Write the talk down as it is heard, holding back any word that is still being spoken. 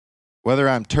Whether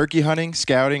I'm turkey hunting,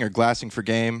 scouting, or glassing for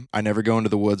game, I never go into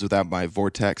the woods without my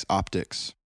Vortex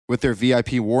optics. With their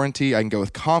VIP warranty, I can go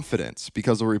with confidence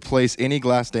because they'll replace any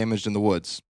glass damaged in the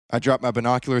woods. I dropped my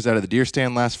binoculars out of the deer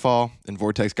stand last fall, and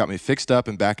Vortex got me fixed up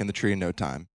and back in the tree in no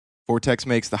time. Vortex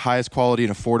makes the highest quality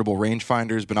and affordable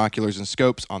rangefinders, binoculars, and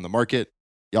scopes on the market.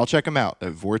 Y'all check them out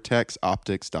at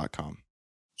vortexoptics.com.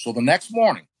 So the next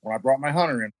morning, when I brought my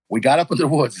hunter in, we got up in the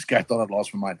woods. This guy thought I'd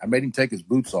lost my mind. I made him take his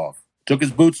boots off. Took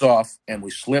his boots off, and we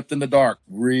slipped in the dark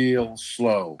real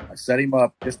slow. I set him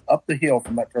up just up the hill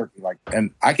from that turkey,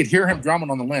 and I could hear him drumming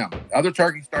on the limb. The other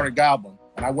turkey started gobbling,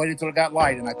 and I waited till it got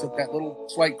light, and I took that little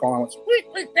slate call and I went, squeak,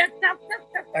 squeak,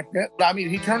 like that. I mean,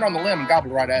 he turned on the limb and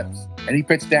gobbled right at us. And he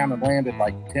pitched down and landed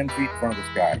like 10 feet in front of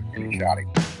this guy, and he shot him.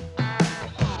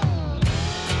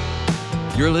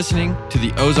 You're listening to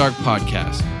the Ozark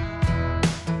Podcast.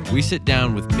 We sit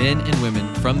down with men and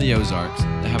women from the Ozarks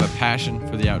that have a passion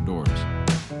for the outdoors.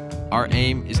 Our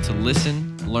aim is to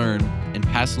listen, learn, and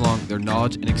pass along their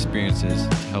knowledge and experiences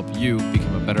to help you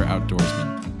become a better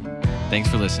outdoorsman. Thanks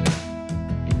for listening.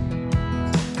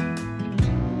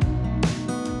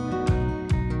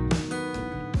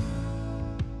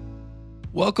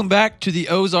 Welcome back to the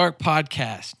Ozark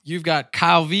Podcast. You've got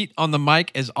Kyle Veet on the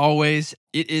mic as always.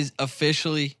 It is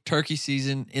officially turkey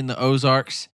season in the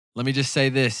Ozarks. Let me just say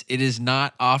this. It is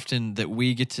not often that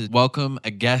we get to welcome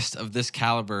a guest of this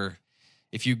caliber.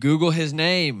 If you Google his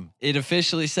name, it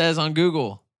officially says on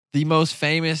Google, the most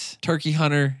famous turkey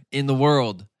hunter in the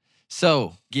world.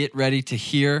 So get ready to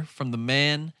hear from the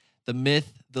man, the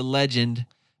myth, the legend,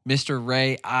 Mr.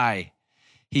 Ray I.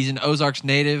 He's an Ozarks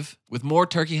native with more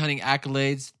turkey hunting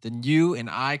accolades than you and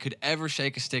I could ever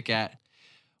shake a stick at.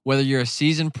 Whether you're a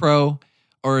seasoned pro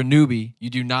or a newbie, you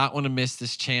do not want to miss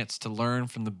this chance to learn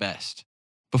from the best.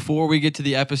 Before we get to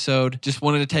the episode, just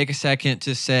wanted to take a second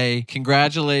to say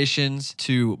congratulations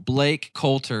to Blake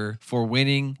Coulter for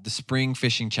winning the Spring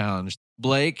Fishing Challenge.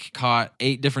 Blake caught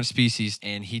 8 different species,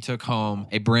 and he took home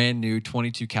a brand new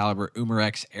 22 caliber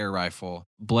Umarex air rifle.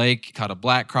 Blake caught a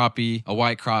black crappie, a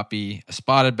white crappie, a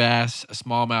spotted bass, a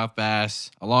smallmouth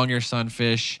bass, a long-ear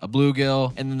sunfish, a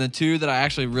bluegill, and then the 2 that I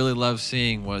actually really love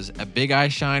seeing was a big eye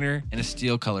shiner and a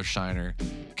steel color shiner.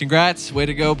 Congrats, way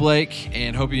to go, Blake,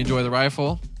 and hope you enjoy the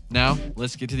rifle. Now,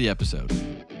 let's get to the episode.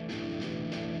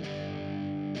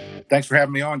 Thanks for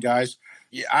having me on, guys.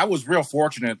 Yeah, I was real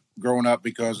fortunate growing up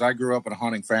because I grew up in a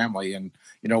hunting family, and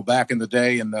back in the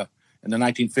day in the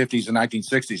 1950s and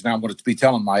 1960s. Now I'm going to be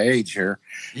telling my age here.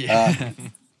 Yeah.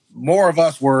 More of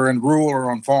us were in rural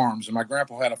or on farms, and my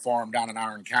grandpa had a farm down in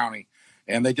Iron County,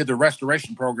 and they did the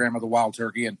restoration program of the wild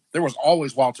turkey, and there was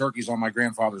always wild turkeys on my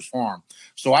grandfather's farm.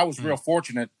 So I was real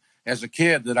fortunate as a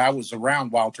kid that I was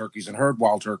around wild turkeys and heard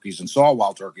wild turkeys and saw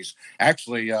wild turkeys.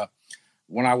 Actually,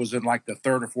 when I was in like the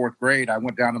 3rd or 4th grade, I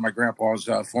went down to my grandpa's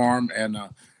farm, and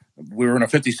we were in a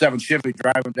 57 Chevy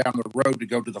driving down the road to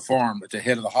go to the farm at the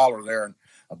head of the holler there, and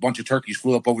a bunch of turkeys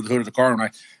flew up over the hood of the car, and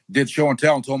I did show and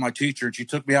tell and told my teacher, and she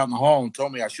took me out in the hall and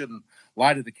told me I shouldn't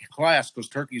lie to the class because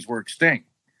turkeys were extinct.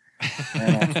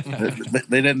 And,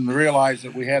 they didn't realize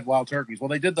that we had wild turkeys. Well,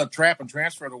 they did the trap and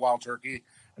transfer of the wild turkey,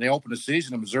 and they opened a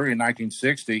season in Missouri in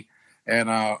 1960, and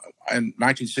in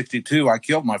 1962, I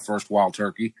killed my first wild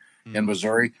turkey in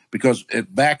Missouri because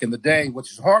back in the day,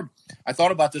 which is hard. I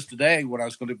thought about this today when I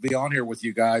was going to be on here with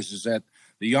you guys, is that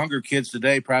the younger kids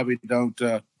today probably don't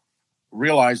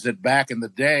realize that back in the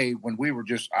day when we were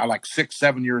just like 6,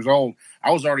 7 years old,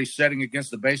 I was already sitting against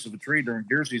the base of a tree during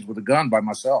deer season with a gun by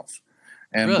myself.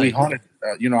 And really? We hunted,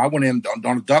 I went in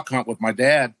on a duck hunt with my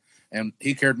dad, and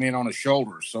he carried me in on his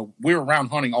shoulders. So we were around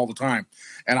hunting all the time.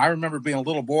 And I remember being a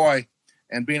little boy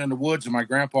and being in the woods, and my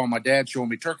grandpa and my dad showing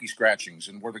me turkey scratchings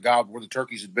and where the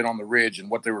turkeys had been on the ridge and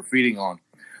what they were feeding on.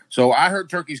 So I heard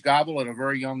turkeys gobble at a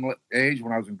very young age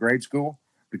when I was in grade school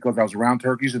because I was around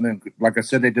turkeys. And then, like I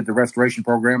said, they did the restoration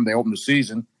program. They opened the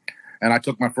season, and I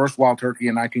took my first wild turkey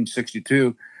in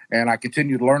 1962, and I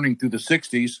continued learning through the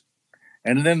 60s.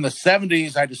 And then in the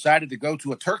 70s, I decided to go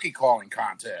to a turkey calling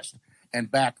contest.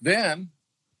 And back then,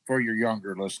 for your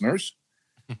younger listeners,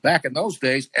 back in those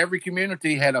days, every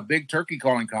community had a big turkey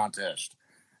calling contest.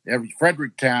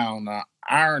 Fredericktown,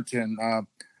 Ironton,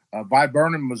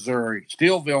 Viburnum, Missouri,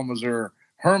 Steelville, Missouri.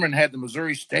 Herman had the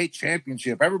Missouri State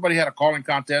Championship. Everybody had a calling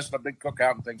contest and a big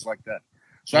cookout and things like that.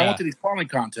 So I went to these calling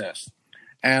contests,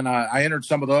 and I entered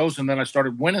some of those, and then I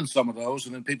started winning some of those.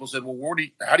 And then people said, well,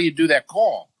 how do you do that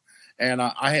call? And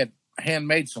I had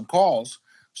handmade some calls,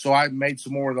 so I made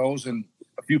some more of those, and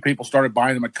a few people started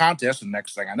buying them at contests. And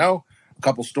next thing I know, a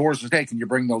couple stores said, hey, can you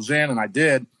bring those in? And I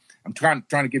did. I'm trying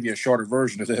to give you a shorter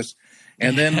version of this.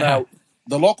 And then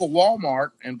the local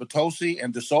Walmart in Potosi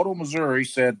and DeSoto, Missouri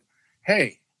said,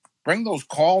 hey, bring those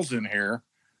calls in here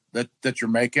that you're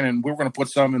making, and we're going to put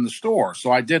some in the store.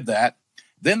 So I did that.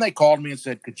 Then they called me and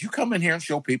said, could you come in here and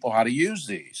show people how to use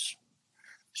these?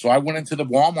 So I went into the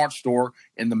Walmart store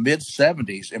in the mid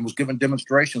 70s and was giving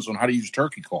demonstrations on how to use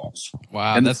turkey calls.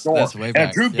 Wow, in the store. that's way back.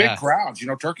 And it drew big crowds.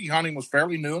 Turkey hunting was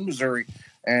fairly new in Missouri,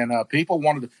 and people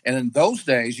wanted to. And in those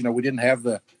days, we didn't have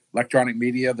the electronic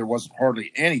media. There wasn't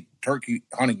hardly any turkey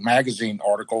hunting magazine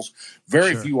articles.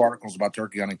 Very few articles about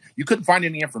turkey hunting. You couldn't find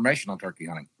any information on turkey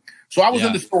hunting. So I was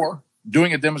in the store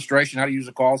doing a demonstration how to use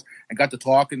the calls, and got to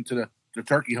talking to the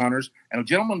turkey hunters. And a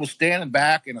gentleman was standing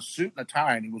back in a suit and a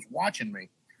tie, and he was watching me.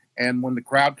 And when the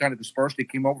crowd kind of dispersed, he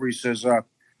came over. He says,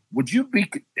 would you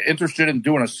be interested in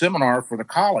doing a seminar for the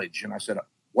college? And I said,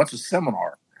 what's a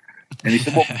seminar? And he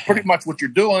said, well, pretty much what you're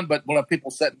doing, but we'll have people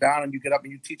sitting down and you get up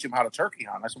and you teach them how to turkey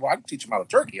hunt. I said, well, I can teach them how to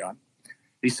turkey hunt.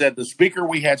 He said, the speaker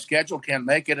we had scheduled can't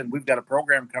make it, and we've got a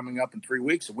program coming up in 3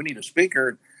 weeks, and we need a speaker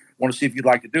and want to see if you'd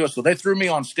like to do it. So they threw me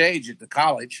on stage at the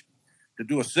college to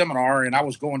do a seminar, and I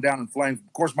was going down in flames.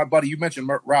 Of course, my buddy, you mentioned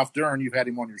Ralph Dern. You've had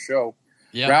him on your show.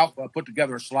 Yep. Ralph put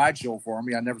together a slideshow for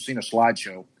me. I'd never seen a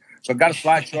slideshow. So I got a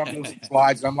slideshow, I'm doing some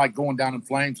slides, and I'm like going down in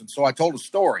flames. And so I told a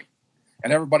story,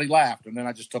 and everybody laughed, and then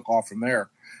I just took off from there.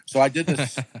 So I did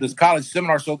this college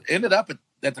seminar. So ended up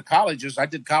at the colleges. I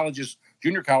did colleges,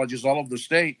 junior colleges all over the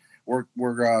state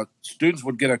where students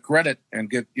would get a credit and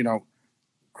get,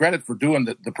 credit for doing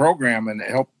the program and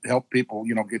help people,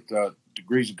 get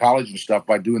degrees in college and stuff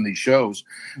by doing these shows.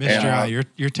 Mr.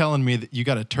 You're telling me that you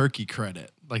got a turkey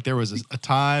credit. Like there was a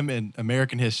time in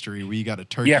American history where you got a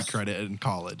turkey credit in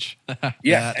college.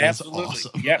 Yes, absolutely.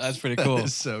 Awesome. Yep. That's pretty cool. That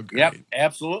is so great. Yep,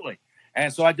 absolutely.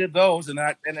 And so I did those, and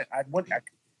I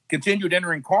continued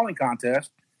entering calling contests.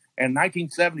 In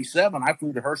 1977, I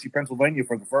flew to Hershey, Pennsylvania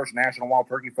for the first National Wild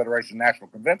Turkey Federation National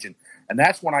Convention. And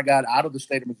that's when I got out of the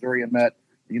state of Missouri and met,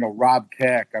 Rob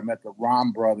Keck. I met the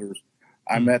Rom brothers.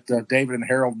 I met David and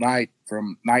Harold Knight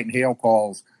from Night and Hail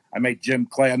Calls. I met Jim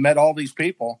Clay. I met all these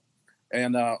people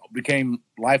and became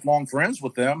lifelong friends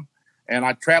with them. And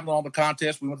I traveled on all the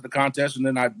contests. We went to the contests, and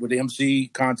then I would MC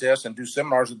contests and do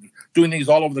seminars, doing these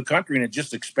all over the country. And it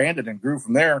just expanded and grew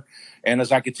from there. And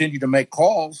as I continued to make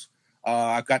calls,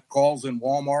 I got calls in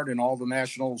Walmart and all the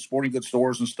national sporting goods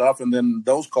stores and stuff. And then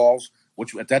those calls,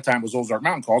 which at that time was Ozark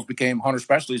Mountain Calls, became Hunter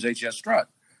Specialties HS Strut,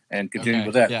 and continued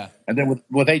with that. Yeah. And then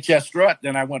with HS Strut,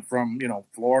 then I went from,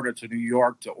 Florida to New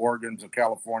York to Oregon to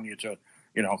California to,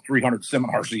 300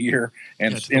 seminars a year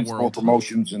and in-store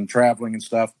promotions and traveling and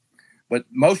stuff. But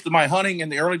most of my hunting in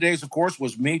the early days, of course,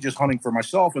 was me just hunting for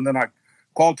myself. And then I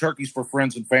called turkeys for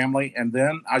friends and family. And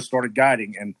then I started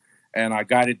guiding, and I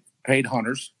guided paid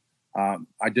hunters.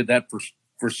 I did that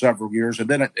for several years. And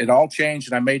then it all changed,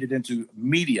 and I made it into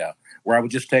media, where I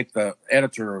would just take the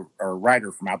editor or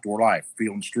writer from Outdoor Life,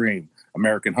 Field and Stream,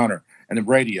 American Hunter, and then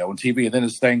radio and TV. And then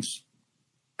as things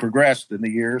progressed in the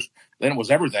years, then it was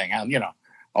everything. And,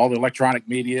 all the electronic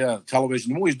media,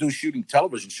 television. We used to do shooting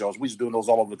television shows. We used to do those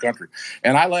all over the country.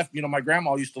 And I left, my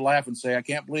grandma used to laugh and say, I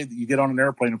can't believe that you get on an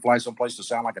airplane and fly someplace to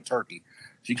sound like a turkey.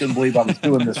 She couldn't believe I was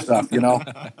doing this stuff, And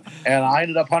I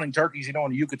ended up hunting turkeys,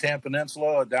 on the Yucatan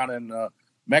Peninsula, down in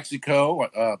Mexico,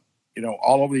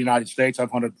 all over the United States.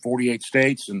 I've hunted 48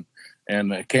 states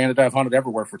and Canada. I've hunted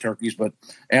everywhere for turkeys.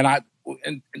 And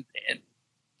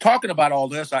talking about all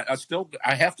this, I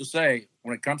have to say,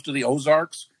 when it comes to the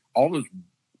Ozarks, all those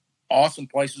awesome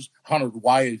places, hunted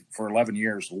Hawaii for 11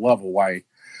 years, love Hawaii.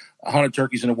 I hunted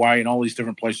turkeys in Hawaii and all these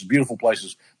different places, beautiful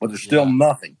places, but there's still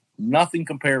nothing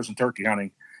compares in turkey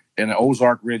hunting in the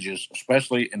Ozark Ridges,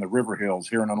 especially in the river hills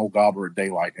here in an old gobbler at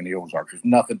daylight in the Ozarks. There's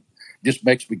nothing, gives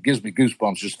me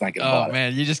goosebumps just thinking about it. Oh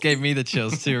man, you just gave me the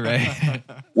chills too, Ray.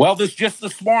 Well, just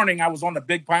this morning, I was on the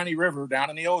Big Piney River down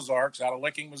in the Ozarks out of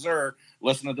Licking, Missouri,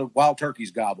 listening to wild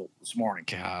turkeys gobble this morning.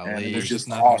 Golly, and it's just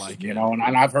awesome,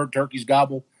 and I've heard turkeys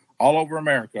gobble all over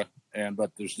America,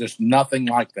 but there's just nothing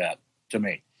like that to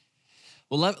me.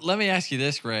 Well, let me ask you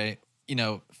this, Ray.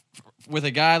 With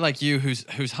a guy like you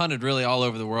who's hunted really all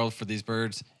over the world for these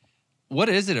birds, what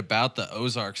is it about the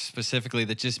Ozarks specifically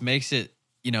that just makes it,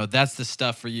 that's the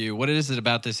stuff for you? What is it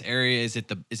about this area? Is it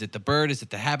the bird? Is it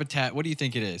the habitat? What do you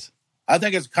think it is? I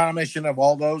think it's a combination of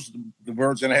all those, the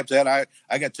birds and habitat.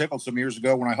 I got tickled some years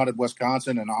ago when I hunted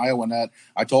Wisconsin and Iowa, and that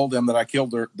I told them that I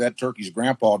killed that turkey's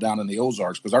grandpa down in the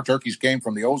Ozarks, because our turkeys came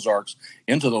from the Ozarks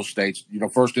into those states,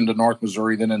 first into North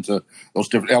Missouri, then into those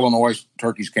different, Illinois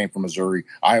turkeys came from Missouri,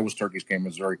 Iowa's turkeys came from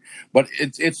Missouri. But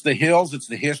it's the hills, it's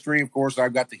the history. Of course,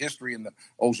 I've got the history in the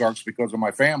Ozarks because of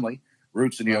my family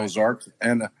roots in the Ozarks.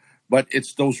 But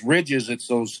it's those ridges, it's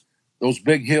those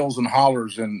big hills and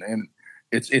hollers, and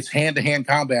it's hand-to-hand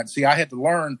combat. See, I had to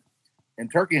learn in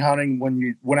turkey hunting, when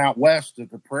you went out west to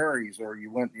the prairies or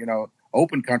you went,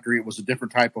 open country, it was a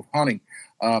different type of hunting.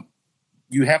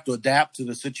 You have to adapt to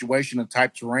the situation and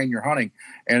type terrain you're hunting.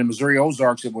 And in Missouri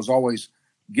Ozarks, it was always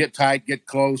get tight, get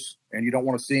close, and you don't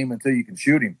want to see him until you can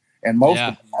shoot him. And most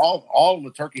of all of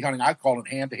the turkey hunting, I call it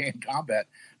hand-to-hand combat,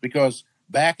 because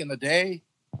back in the day,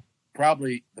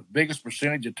 probably the biggest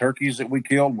percentage of turkeys that we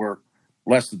killed were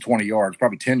less than 20 yards,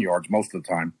 probably 10 yards most of the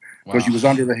time, because you was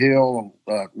under the hill,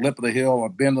 lip of the hill, a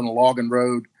bend in the logging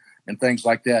road, and things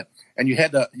like that. And you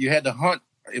had to hunt.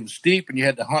 It was steep, and you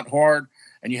had to hunt hard,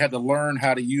 and you had to learn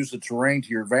how to use the terrain to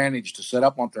your advantage to set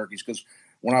up on turkeys. Because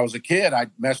when I was a kid, I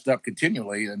messed up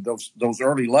continually, and those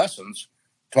early lessons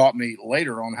taught me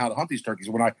later on how to hunt these turkeys.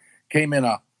 When I came in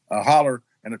a holler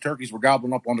and the turkeys were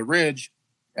gobbling up on the ridge,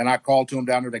 and I called to them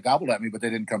down there, they gobbled at me, but they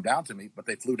didn't come down to me, but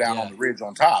they flew down on the ridge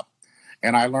on top.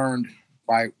 And I learned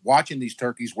by watching these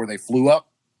turkeys where they flew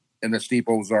up in the steep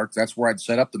Ozarks. That's where I'd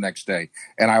set up the next day.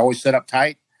 And I always set up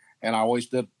tight, and I always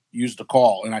use the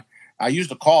call. And I used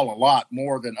the call a lot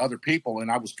more than other people,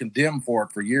 and I was condemned for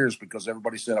it for years because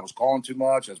everybody said I was calling too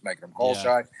much. I was making them call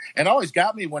shy. And it always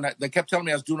got me when they kept telling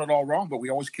me I was doing it all wrong, but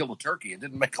we always killed a turkey. It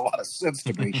didn't make a lot of sense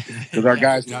to me because our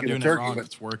guys would get a turkey. Wrong, but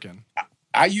it's working.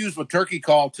 I use the turkey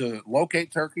call to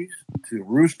locate turkeys, to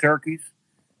roost turkeys,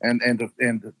 and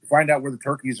to find out where the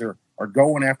turkeys are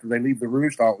going after they leave the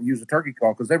roost. I'll use a turkey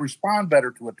call because they respond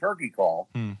better to a turkey call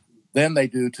than they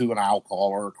do to an owl call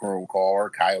or a crow call or a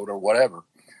coyote or whatever.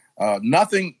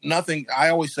 Nothing. I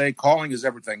always say calling is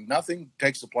everything. Nothing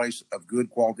takes the place of good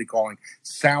quality calling,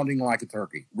 sounding like a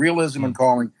turkey. Realism in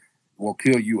calling will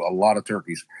kill you a lot of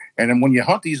turkeys. And then when you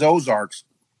hunt these Ozarks,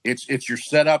 it's your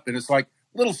setup, and it's like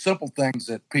little simple things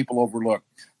that people overlook.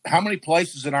 How many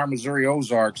places in our Missouri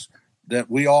Ozarks that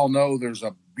we all know there's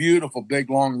a beautiful big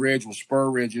long ridge with spur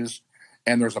ridges,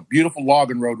 and there's a beautiful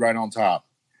logging road right on top.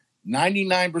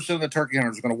 99% of the turkey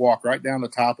hunters are going to walk right down the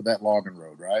top of that logging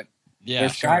road, right? Yeah, they're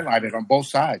skylighted on both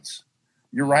sides.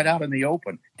 You're right out in the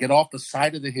open. Get off the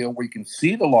side of the hill where you can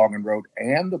see the logging road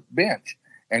and the bench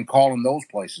and call in those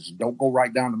places. Don't go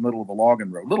right down the middle of the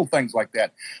logging road. Little things like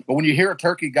that. But when you hear a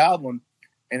turkey gobbling,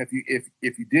 and if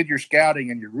you did your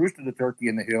scouting and you roosted a turkey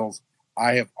in the hills,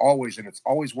 I have always, and it's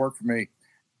always worked for me,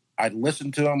 I'd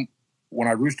listen to them when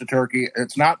I roost a turkey.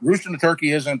 It's not, roosting a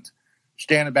turkey isn't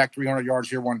standing back 300 yards,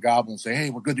 hear one gobble and say, hey,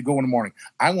 we're good to go in the morning.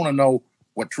 I want to know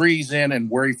what tree he's in and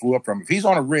where he flew up from. If he's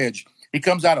on a ridge, he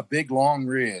comes out a big, long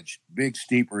ridge, big,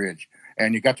 steep ridge,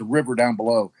 and you got the river down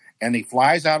below, and he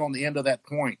flies out on the end of that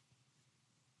point.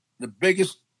 The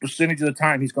biggest percentage of the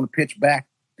time, he's going to pitch back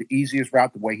the easiest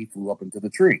route the way he flew up into the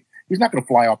tree. He's not going to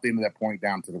fly off the end of that point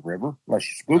down to the river unless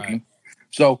you spook him.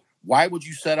 So why would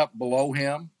you set up below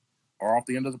him or off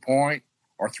the end of the point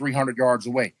or 300 yards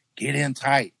away? Get in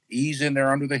tight, ease in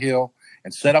there under the hill,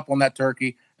 and set up on that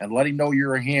turkey and let him know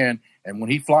you're a hen. And when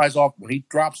he flies off, when he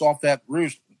drops off that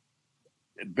roost,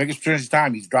 the biggest percentage of the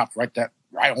time, he's dropped right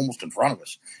almost in front of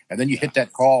us. And then you hit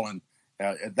that call, and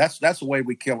that's the way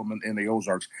we kill them in the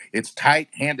Ozarks. It's tight,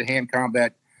 hand-to-hand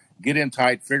combat. Get in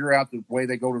tight, figure out the way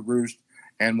they go to roost.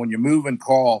 And when you move and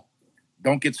call,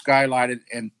 don't get skylighted.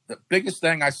 And the biggest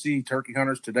thing I see turkey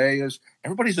hunters today is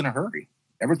everybody's in a hurry.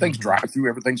 Everything's drive-through.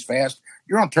 Everything's fast.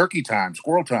 You're on turkey time,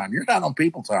 squirrel time. You're not on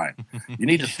people time. You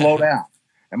need to slow down.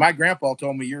 And my grandpa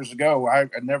told me years ago, I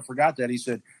never forgot that. He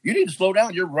said, you need to slow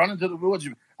down. You're running to the woods.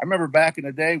 I remember back in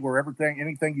the day where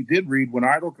anything you did read when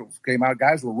articles came out,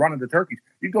 guys were running to turkeys.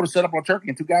 You'd go to set up on a turkey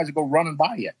and two guys would go running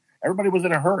by you. Everybody was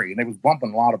in a hurry and they was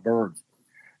bumping a lot of birds.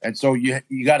 And so you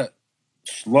got to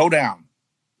slow down,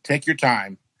 take your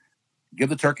time, give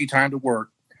the turkey time to work,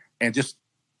 and just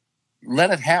let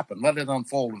it happen. Let it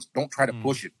unfold, and don't try to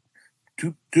push it.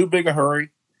 Too big a hurry.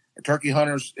 Turkey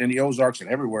hunters in the Ozarks and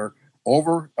everywhere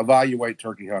over-evaluate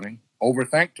turkey hunting,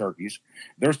 overthink turkeys.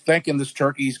 They're thinking this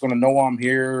turkey's going to know I'm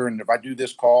here, and if I do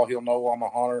this call, he'll know I'm a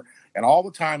hunter. And all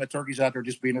the time, a turkey's out there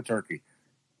just being a turkey.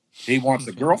 He wants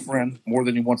a girlfriend more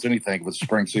than he wants anything with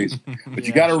spring season. But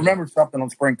you got to remember something on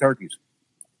spring turkeys.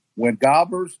 When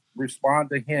gobblers respond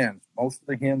to hens, most of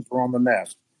the hens are on the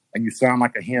nest, and you sound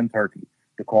like a hen turkey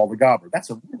to call the gobbler. That's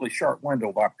a really short window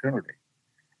of opportunity.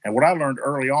 And what I learned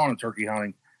early on in turkey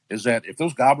hunting is that if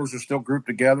those gobblers are still grouped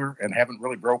together and haven't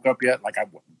really broke up yet, like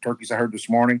turkeys I heard this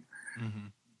morning,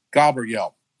 gobbler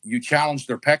yelp. You challenge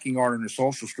their pecking order and their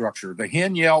social structure. The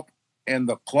hen yelp and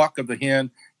the cluck of the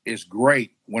hen is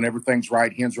great when everything's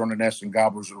right. Hens are on the nest and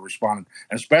gobblers are responding.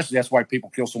 And especially that's why people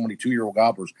kill so many 2-year-old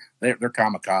gobblers. They're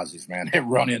kamikazes, man. They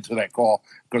run into that call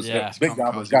because the big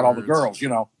gobblers got all the girls,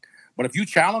 But if you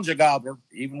challenge a gobbler,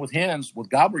 even with hens, with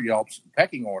gobbler yelps,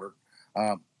 pecking order,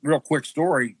 real quick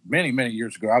story, many, many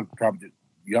years ago, I was probably a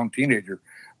young teenager.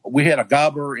 we had a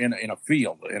gobbler in a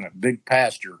field in a big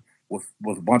pasture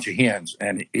with a bunch of hens,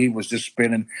 and he was just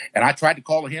spinning. And I tried to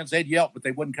call the hens; they'd yelp, but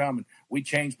they wouldn't come. And we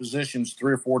changed positions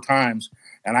 3 or 4 times,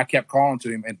 and I kept calling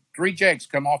to him. And 3 jakes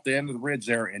come off the end of the ridge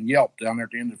there and yelped down there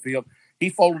at the end of the field. He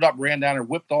folded up, ran down there,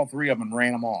 whipped all 3 of them, and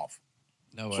ran them off.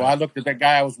 No way. So I looked at that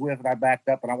guy I was with, and I backed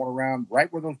up, and I went around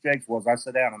right where those jakes was. I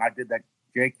sat down, and I did that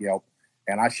jake yelp,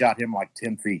 and I shot him like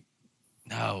 10 feet.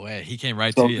 No way. He came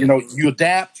right So, to you. you know, you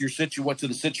adapt your to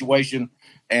the situation,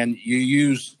 and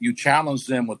you challenge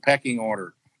them with pecking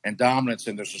order and dominance,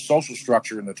 and there's a social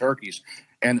structure in the turkeys.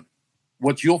 And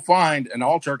what you'll find, and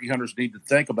all turkey hunters need to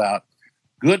think about,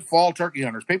 good fall turkey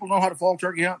hunters, people know how to fall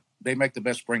turkey hunt. They make the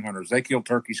best spring hunters. They kill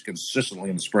turkeys consistently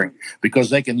in the spring because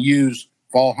they can use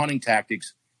fall hunting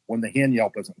tactics when the hen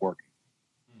yelp isn't working.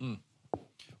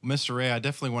 Mr. Ray, I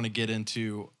definitely want to get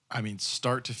into,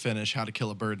 start to finish, how to kill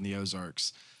a bird in the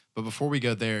Ozarks. But before we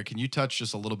go there, can you touch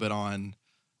just a little bit on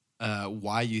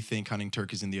why you think hunting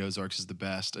turkeys in the Ozarks is the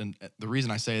best? And the reason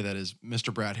I say that is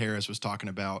Mr. Brad Harris was talking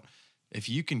about if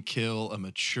you can kill a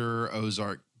mature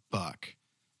Ozark buck,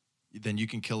 then you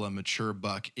can kill a mature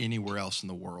buck anywhere else in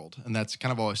the world. And that's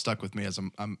kind of always stuck with me as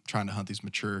I'm trying to hunt these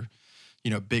mature,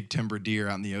 big timber deer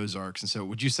out in the Ozarks. And so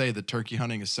would you say that turkey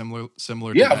hunting is similar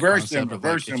to that very concept similar, of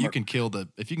very like, similar. if you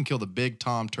can kill the big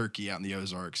tom turkey out in the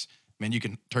Ozarks, man, you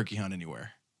can turkey hunt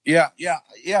anywhere. Yeah,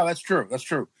 that's true. That's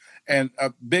true. And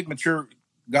big mature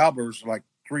gobblers, like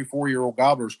 3-4-year-old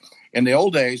gobblers, in the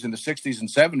old days, in the 60s and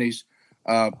 70s,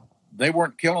 they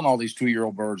weren't killing all these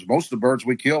 2-year-old birds. Most of the birds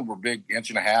we killed were big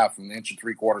 1.5 and 1.75 inch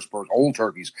birds, old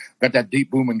turkeys, got that deep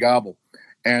booming gobble.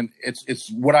 And it's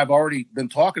what I've already been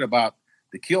talking about.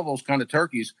 To kill those kind of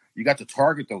turkeys, you got to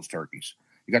target those turkeys.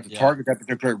 You got to target that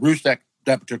particular roost, that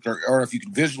particular, or if you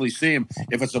can visually see them,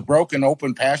 if it's a broken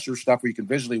open pasture stuff where you can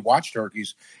visually watch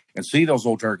turkeys and see those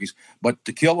old turkeys. But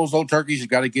to kill those old turkeys, you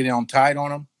got to get on tight on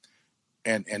them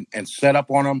and set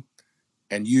up on them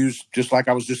and use, just like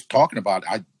I was just talking about.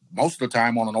 Most of the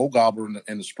time on an old gobbler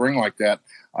in the spring like that,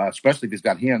 especially if he's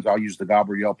got hens, I'll use the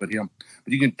gobbler yelp at him.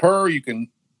 But you can purr, you can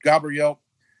gobbler yelp,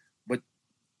 but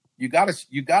you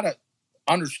gotta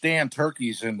understand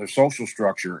turkeys and their social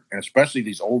structure, and especially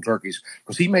these old turkeys,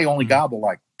 because he may only gobble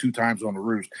like 2 times on the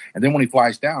roost, and then when he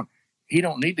flies down, he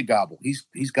don't need to gobble.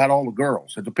 He's got all the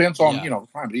girls. It depends on the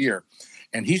time of the year,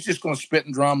 and he's just going to spit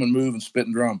and drum and move and spit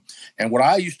and drum. And what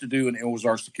I used to do in the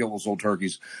Ozarks to kill those old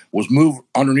turkeys was move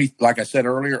underneath, like I said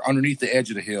earlier, underneath the edge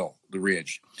of the hill, the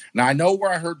ridge. Now I know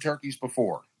where I heard turkeys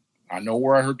before. I know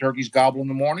where I heard turkeys gobble in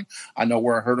the morning. I know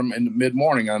where I heard them in the mid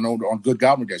morning. I know on good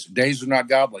gobbling days. Days are not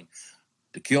gobbling.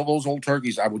 To kill those old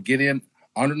turkeys, I would get in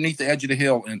underneath the edge of the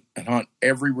hill and hunt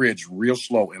every ridge real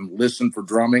slow and listen for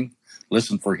drumming,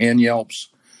 listen for hen yelps,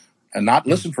 and not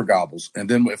listen for gobbles. And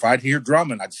then if I'd hear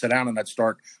drumming, I'd sit down and I'd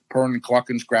start purring and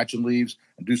clucking, scratching leaves,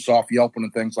 and do soft yelping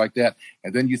and things like that.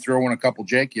 And then you throw in a couple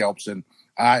jake yelps, and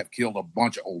I have killed a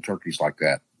bunch of old turkeys like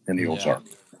that in the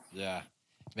Ozarks. Yeah.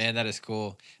 Man, that is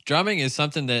cool. Drumming is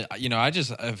something that, I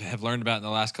just have learned about in the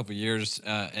last couple of years.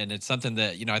 And it's something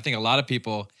that, I think a lot of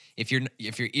people, if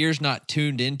your ear's not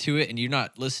tuned into it and you're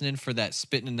not listening for that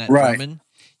spitting and that drumming,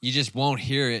 you just won't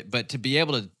hear it. But to be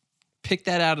able to pick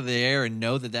that out of the air and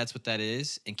know that that's what that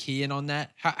is and key in on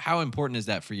that, how important is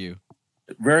that for you?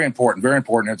 Very important, very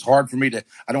important. It's hard for me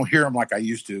I don't hear them like I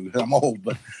used to. I'm old,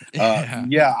 but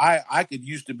I could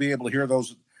used to be able to hear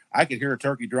those. I could hear a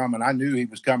turkey drum, and I knew he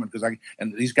was coming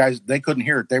and these guys, they couldn't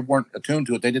hear it. They weren't attuned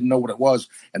to it. They didn't know what it was,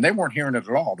 and they weren't hearing it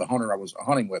at all, the hunter I was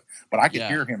hunting with. But I could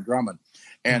hear him drumming.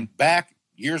 And back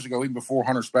years ago, even before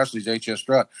Hunter Specialties, HS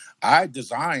Strut, I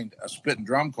designed a spit and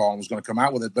drum call and was going to come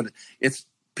out with it, but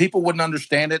people wouldn't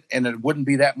understand it, and it wouldn't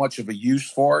be that much of a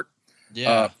use for it.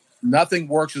 Yeah. Nothing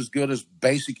works as good as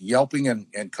basic yelping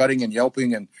and cutting and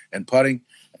yelping and putting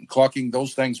and clucking.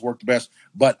 Those things work the best.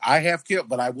 But I have killed,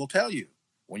 but I will tell you,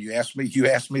 when you asked me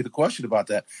the question about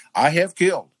that, I have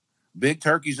killed big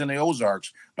turkeys in the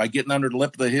Ozarks by getting under the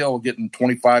lip of the hill, getting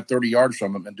 25, 30 yards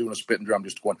from them and doing a spit and drum,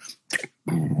 just going,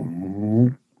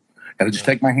 and I just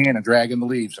take my hand and drag in the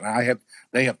leaves. And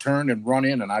they have turned and run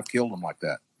in, and I've killed them like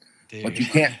that. Dude. But you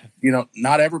can't,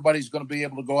 not everybody's going to be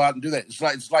able to go out and do that.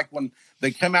 It's like when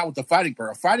they come out with the fighting purr.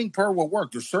 A fighting purr will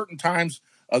work. There's certain times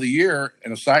of the year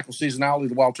in a cycle seasonality of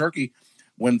the wild turkey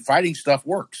when fighting stuff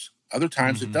works. Other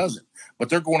times it doesn't. But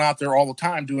they're going out there all the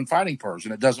time doing fighting purrs,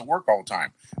 and it doesn't work all the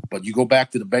time. But you go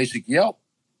back to the basic yelp,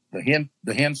 the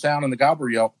hen sound and the gobbler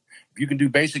yelp. If you can do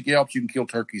basic yelps, you can kill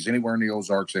turkeys anywhere in the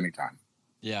Ozarks anytime.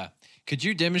 Yeah. Could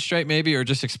you demonstrate maybe or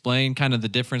just explain kind of the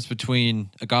difference between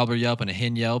a gobbler yelp and a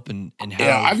hen yelp and how?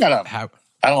 Yeah, I don't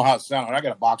know how it sounds. I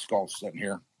got a box call sitting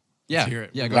here. Yeah, hear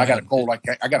it. yeah. Go I ahead. got a cold.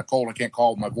 I got a cold. I can't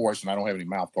call with my voice, and I don't have any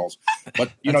mouth calls.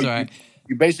 But you That's know, all right.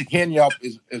 your basic hen yelp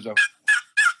is a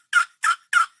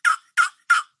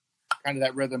kind of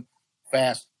that rhythm,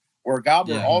 fast. Or a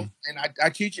gobbler, Yeah. and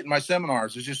I teach it in my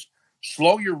seminars. Is just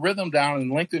slow your rhythm down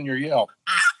and lengthen your yelp.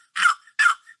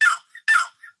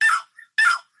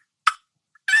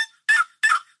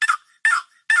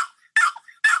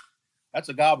 That's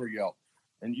a gobbler yelp,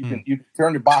 and you can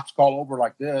turn your box call over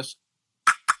like this.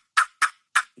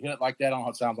 You hit it like that. I don't know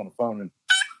how it sounds on the phone.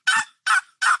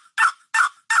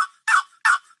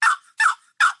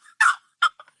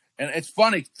 And it's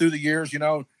funny through the years, you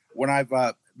know, when I've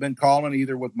been calling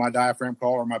either with my diaphragm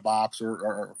call or my box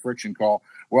or a friction call,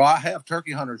 well, I have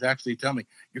turkey hunters actually tell me,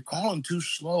 you're calling too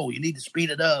slow. You need to speed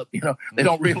it up. You know, they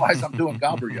don't realize I'm doing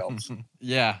gobbler yelps.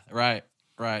 Yeah, right.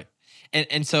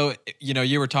 And so, you know,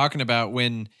 you were talking about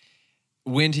when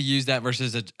to use that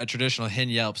versus a traditional hen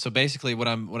yelp. So basically what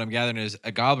I'm gathering is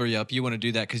a gobbler yelp. You want to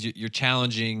do that because you're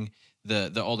challenging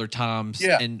the older toms.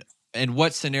 Yeah. And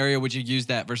what scenario would you use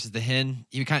that versus the hen?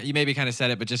 You maybe kind of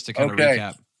said it, but just to kind of Okay.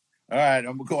 recap. All right,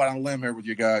 I'm gonna go out on a limb here with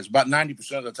you guys. About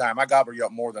 90% of the time, I gobbler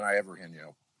yelp more than I ever hen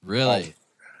yelp. Really?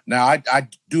 Now I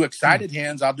do excited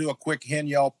hens. I'll do a quick hen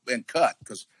yelp and cut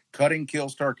because cutting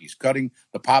kills turkeys. Cutting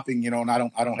the popping, you know, and I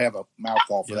don't have a mouth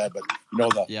call for that, but you know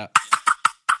the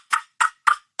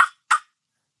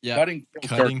Yeah.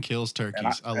 cutting kills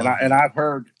turkeys. And I've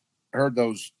heard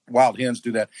those wild hens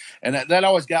do that, and that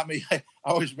always got me. I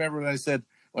always remember when they said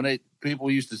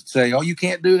people used to say, "Oh, you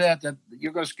can't do that. That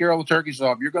you're going to scare all the turkeys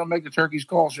off. You're going to make the turkeys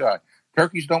call shy.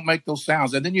 Turkeys don't make those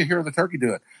sounds." And then you hear the turkey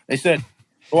do it. They said,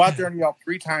 "Go out there and yelp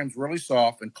 3 times really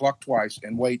soft and cluck twice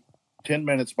and wait 10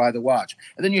 minutes by the watch."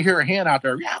 And then you hear a hen out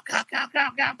there,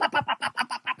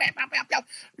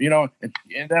 you know,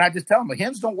 and then I just tell them the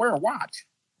hens don't wear a watch.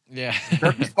 Yeah.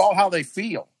 Turkeys call how they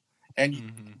feel,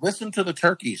 and listen to the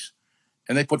turkeys,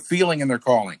 and they put feeling in their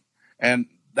calling, and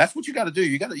that's what you got to do.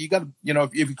 You got to, you know,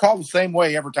 if you call the same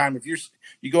way every time, if you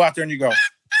go out there and you go, and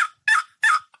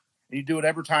you do it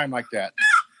every time like that,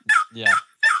 Yeah.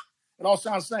 it all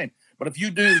sounds the same. But if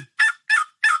you do,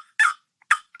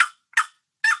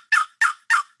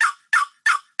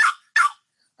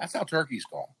 that's how turkeys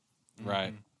call.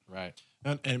 Right.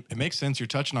 And it makes sense. You're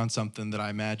touching on something that I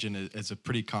imagine is a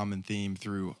pretty common theme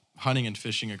through hunting and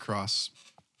fishing across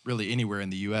really anywhere in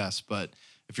the U.S. But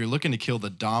if you're looking to kill the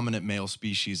dominant male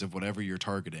species of whatever you're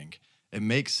targeting, it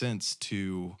makes sense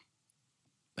to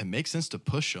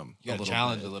push them. You got to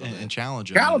challenge a little bit and challenge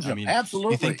them. Challenge them, I mean,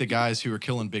 absolutely. You think the guys who are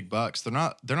killing big bucks, they're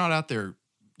not out there,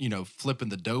 you know, flipping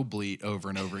the doe bleat over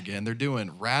and over again. They're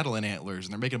doing rattling antlers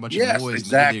and they're making a bunch of noise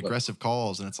and they're the aggressive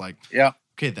calls. And it's like, yeah.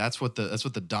 Okay, that's what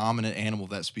the dominant animal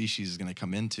of that species is going to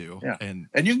come into. Yeah. And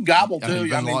you can gobble too.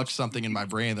 You've unlocked something in my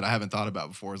brain that I haven't thought about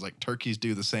before. Is like turkeys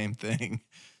do the same thing.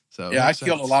 So yeah, I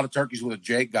killed a lot of turkeys with a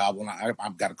Jake gobble. And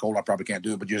I've got a cold. I probably can't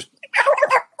do it, but you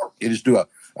just do a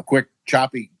quick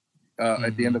choppy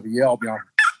at the end of the yelp. You know,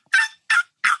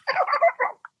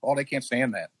 oh, they can't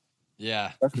stand that.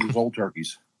 Yeah, especially these old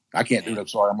turkeys. I can't do that.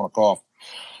 Sorry, I'm gonna cough.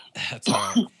 That's all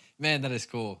right. Man, that is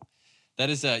cool. That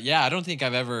is I don't think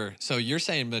I've ever. So you're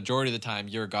saying majority of the time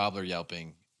you're gobbler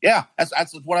yelping. Yeah,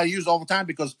 that's what I use all the time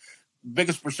because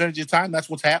biggest percentage of the time that's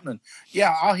what's happening.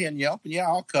 Yeah, I'll hen yelp and yeah,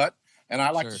 I'll cut and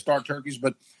I like to start turkeys,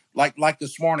 but like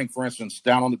this morning, for instance,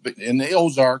 down in the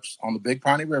Ozarks on the Big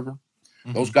Piney River,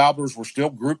 those gobblers were still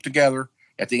grouped together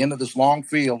at the end of this long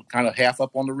field, kind of half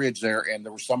up on the ridge there, and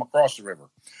there was some across the river.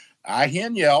 I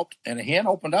hen yelped and a hen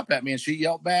opened up at me and she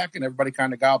yelped back and everybody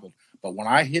kind of gobbled. But when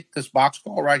I hit this box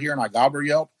call right here and I gobbler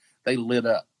yelp, they lit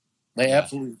up. They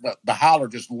absolutely, the holler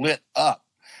just lit up.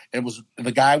 It was,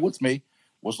 the guy with me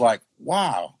was like,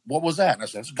 wow, what was that? And I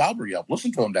said, it's a gobbler yelp.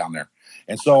 Listen to him down there.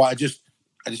 And so I then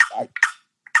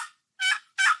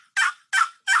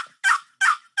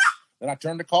I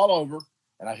turned the call over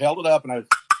and I held it up and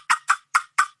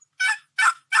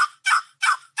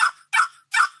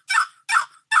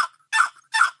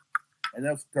and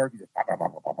those turkeys,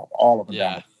 all of them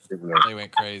down the river there. They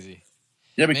went crazy.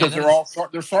 Yeah, because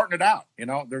they're sorting it out. You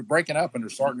know, they're breaking up and they're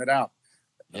sorting it out.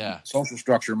 Yeah, social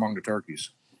structure among the turkeys.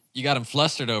 You got them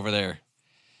flustered over there.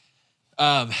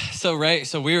 So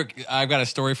I've got a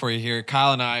story for you here.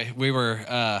 Kyle and I, we were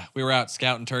out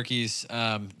scouting turkeys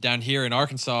down here in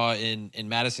Arkansas in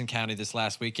Madison County this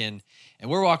last weekend, and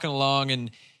we're walking along,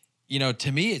 and you know,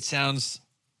 to me it sounds.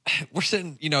 We're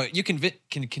sitting, you know, you can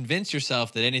convince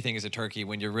yourself that anything is a turkey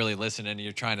when you're really listening and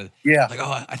you're trying to, like,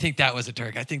 oh, I think that was a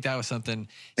turkey. I think that was something.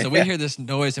 So we hear this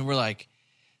noise and we're like,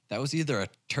 that was either a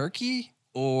turkey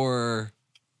or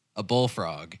a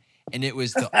bullfrog. and it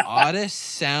was the oddest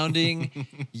sounding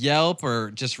yelp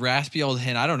or just raspy old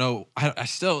hen. I don't know. I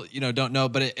still, don't know,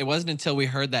 but it wasn't until we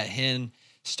heard that hen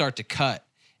start to cut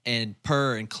and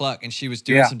purr and cluck, and she was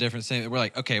doing some different things. We're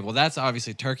like, okay, well, that's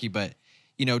obviously turkey, but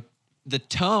the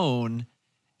tone,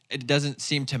 it doesn't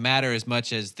seem to matter as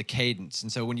much as the cadence.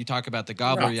 And so when you talk about the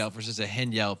gobbler yelp versus a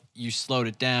hen yelp, you slowed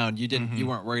it down. You didn't, you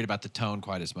weren't worried about the tone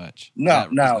quite as much. No,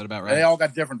 is that about right? They all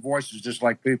got different voices, just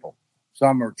like people.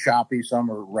 Some are choppy,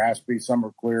 some are raspy, some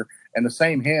are clear. And the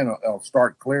same hen will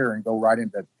start clear and go right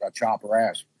into a chop or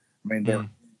rasp. I mean,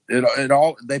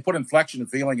 they put inflection and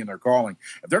feeling in their calling.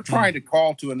 If they're trying to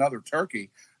call to another turkey,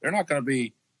 they're not going to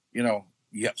be,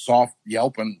 soft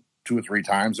yelping 2 or 3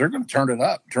 times. They're going to turn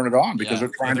it on because they're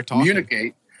trying to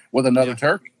communicate with another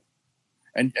turkey.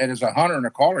 And as a hunter and a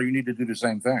caller, you need to do the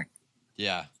same thing.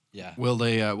 Yeah, yeah. Will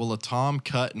a tom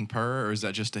cut and purr, or is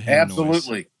that just a hen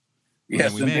Absolutely. noise?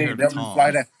 Yes, indeed.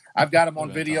 I've got them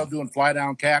on video doing fly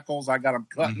down cackles. I got them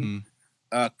cutting,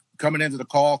 coming into the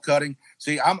call, cutting.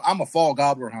 See, I'm a fall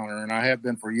gobbler hunter, and I have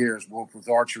been for years, both with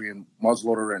archery and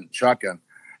muzzleloader and shotgun.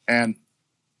 And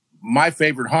my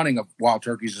favorite hunting of wild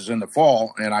turkeys is in the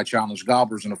fall, and I challenge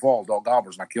gobblers in the fall, adult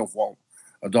gobblers, and I kill fall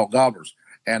adult gobblers.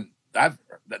 And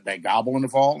they gobble in the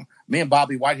fall. Me and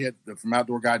Bobby Whitehead from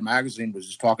Outdoor Guide magazine was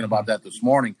just talking about that this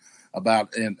morning,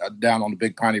 down on the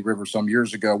Big Piney River some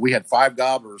years ago. We had 5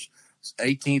 gobblers,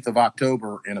 18th of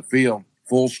October, in a field,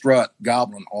 full strut,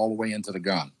 gobbling all the way into the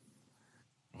gun,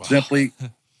 simply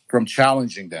from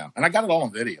challenging them. And I got it all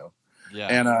on video. Yeah.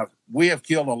 And we have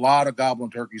killed a lot of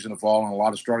gobbling turkeys in the fall and a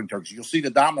lot of strutting turkeys. You'll see the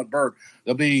dominant bird.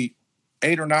 There'll be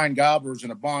 8 or 9 gobblers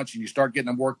in a bunch, and you start getting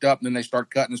them worked up, and then they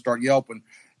start cutting and start yelping,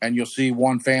 and you'll see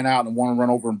one fan out and one run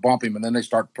over and bump him, and then they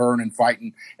start purring and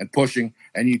fighting and pushing,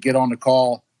 and you get on the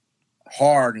call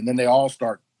hard, and then they all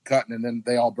start cutting, and then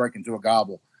they all break into a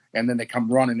gobble, and then they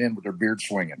come running in with their beard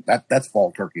swinging. That's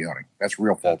fall turkey hunting. That's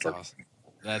real fall turkey.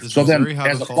 Awesome. So then,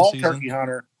 as a fall turkey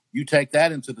hunter, you take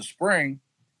that into the spring,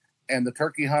 and the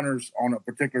turkey hunters on a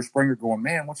particular spring are going,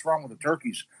 man, what's wrong with the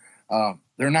turkeys?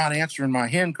 They're not answering my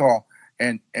hen call.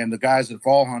 And the guys that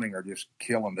fall hunting are just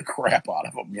killing the crap out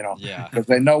of them, because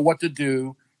they know what to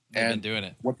do. They've and been doing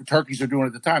it. What the turkeys are doing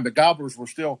at the time. The gobblers were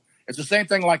still, it's the same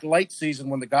thing like late season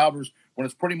when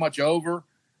it's pretty much over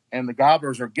and the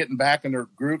gobblers are getting back in their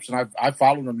groups. And I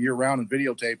followed them year round and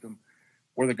videotaped them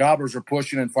where the gobblers are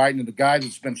pushing and fighting. And the guy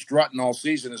that's been strutting all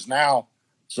season is now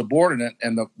subordinate.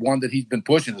 And the one that he's been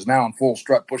pushing is now in full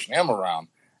strut, pushing him around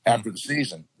after the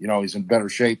season. He's in better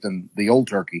shape than the old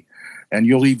turkey. And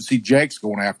you'll even see Jakes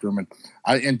going after him.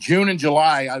 And in June and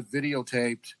July, I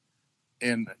videotaped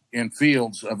in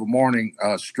fields of a morning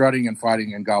strutting and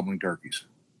fighting and gobbling turkeys.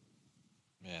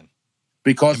 Man.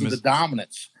 Because of the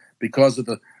dominance, because of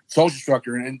the social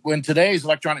structure. And when today's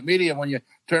electronic media, when you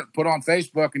put on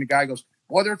Facebook and the guy goes,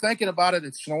 boy, they're thinking about it,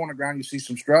 it's snow on the ground, you see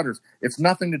some strutters. It's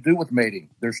nothing to do with mating.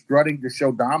 They're strutting to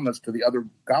show dominance to the other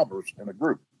gobblers in the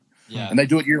group. Yeah. And they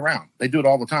do it year round. They do it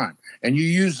all the time. And you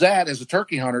use that as a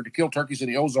turkey hunter to kill turkeys in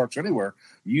the Ozarks anywhere.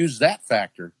 You use that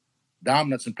factor,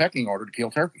 dominance and pecking order, to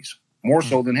kill turkeys, more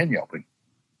so than hen yelping.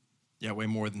 Yeah, way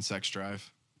more than sex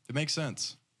drive. It makes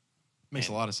sense. It makes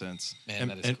a lot of sense. Man,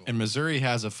 that is cool. And Missouri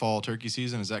has a fall turkey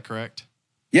season. Is that correct?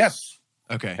 Yes.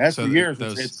 Okay. That's for years.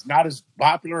 It's not as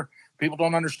popular. People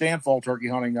don't understand fall turkey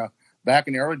hunting. Back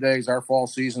in the early days, our fall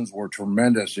seasons were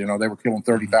tremendous. They were killing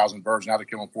 30,000 birds. Now they're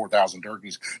killing 4,000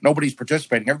 turkeys. Nobody's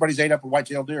participating. Everybody's ate up a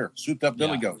white-tailed deer, souped up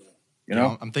billy goat.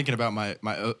 I'm thinking about my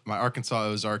Arkansas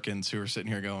Ozarkans who are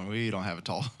sitting here going, we don't have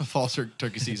a fall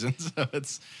turkey season. So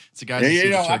it's the guys.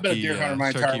 I've been a deer hunter my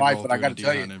entire life, but I got to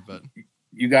tell you,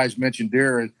 you guys mentioned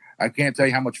deer. I can't tell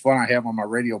you how much fun I have on my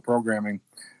radio programming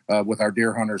with our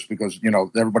deer hunters because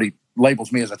everybody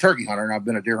labels me as a turkey hunter, and I've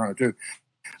been a deer hunter too.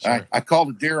 Sure. I called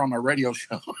a deer on my radio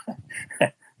show.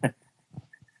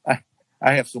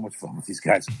 I have so much fun with these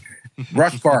guys.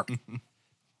 Brush carp.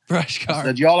 Brush carp. I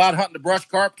said, y'all out hunting the brush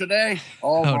carp today?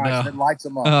 Oh my! No. It lights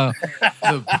them up.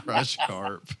 The brush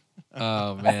carp.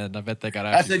 Oh man, I bet they got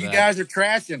after I said, you guys are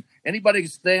trashing. Anybody can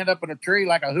stand up in a tree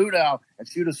like a hoot owl and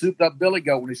shoot a souped up billy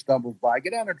goat when he stumbles by.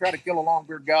 Get down there and try to kill a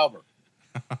long-bearded gobbler.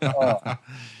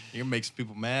 It makes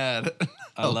people mad.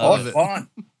 I love it. It's fun.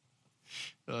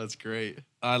 Oh, that's great.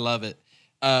 I love it.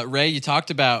 Ray, you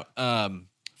talked about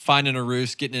finding a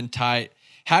roost, getting in tight.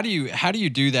 How do you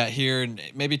do that here? And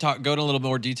maybe go into a little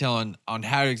more detail on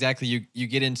how exactly you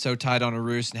get in so tight on a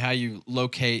roost and how you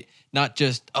locate not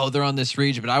just, they're on this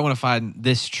region, but I want to find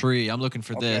this tree. I'm looking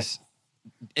for this.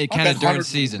 It kind of during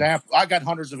season. I got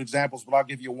hundreds of examples, but I'll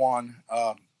give you one.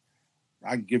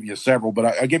 I can give you several, but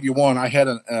I'll give you one. I had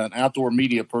an outdoor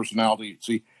media personality.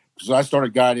 See, because I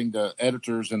started guiding the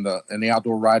editors and the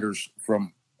outdoor writers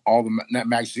from all the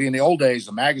magazines. In the old days,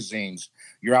 the magazines,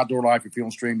 Your Outdoor Life, Your Field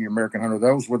and Stream, Your American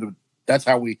Hunter, that's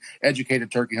how we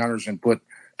educated turkey hunters and put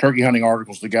turkey hunting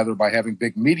articles together by having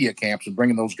big media camps and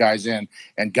bringing those guys in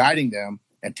and guiding them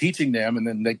and teaching them. And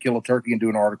then they'd kill a turkey and do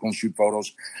an article and shoot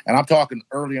photos. And I'm talking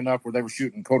early enough where they were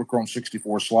shooting Kodachrome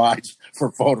 64 slides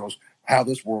for photos, how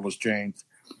this world has changed.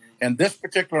 And this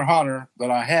particular hunter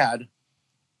that I had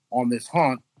on this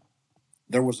hunt,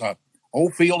 there was a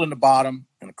old field in the bottom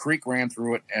and a creek ran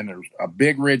through it. And there's a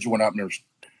big ridge went up and there's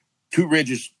 3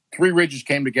 ridges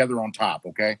came together on top.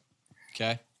 Okay.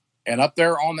 And up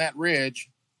there on that ridge,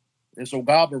 this old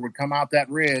gobbler would come out that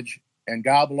ridge and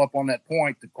gobble up on that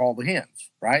point to call the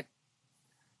hens, right?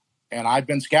 And I've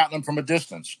been scouting them from a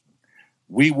distance.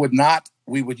 We would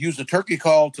use a turkey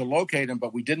call to locate them,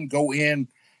 but we didn't go in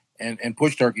and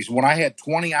push turkeys. When I had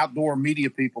 20 outdoor media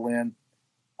people in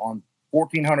on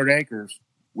 1,400 acres,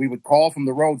 we would call from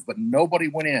the roads, but nobody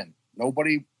went in.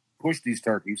 Nobody pushed these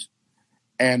turkeys.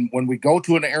 And when we go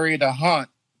to an area to hunt,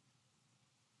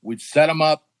 we'd set them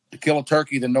up to kill a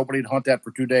turkey, then nobody'd hunt that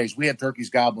for 2 days. We had turkeys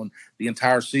gobbling the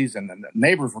entire season, and the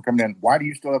neighbors were coming in. Why do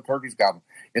you still have turkeys gobbling?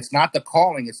 It's not the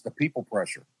calling, it's the people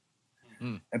pressure.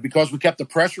 Mm-hmm. And because we kept the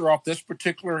pressure off this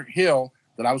particular hill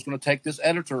that I was going to take this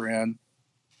editor in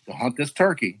to hunt this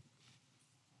turkey,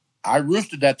 I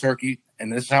roosted that turkey,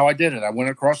 and this is how I did it. I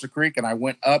went across the creek, and I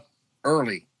went up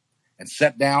early and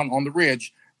sat down on the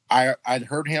ridge. I'd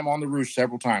heard him on the roost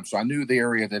several times, so I knew the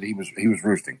area that he was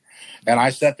roosting. And I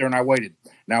sat there and I waited.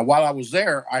 Now, while I was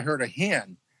there, I heard a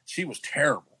hen. She was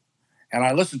terrible. And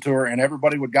I listened to her, and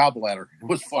everybody would gobble at her. It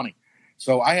was funny.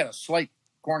 So I had a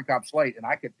corncob slate, and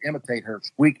I could imitate her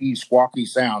squeaky, squawky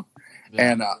sound.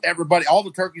 Yeah. And everybody, all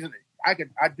the turkeys,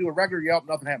 I'd do a regular yelp,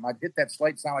 nothing happened. I'd hit that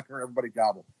slate, sound like her, everybody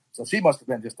gobble. So she must have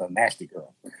been just a nasty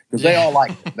girl because they all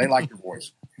liked her. They liked her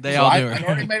voice. They all knew her. I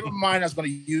already made up my mind I was going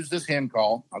to use this hen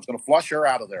call. I was going to flush her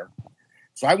out of there.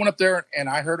 So I went up there, and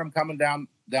I heard him coming down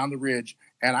the ridge,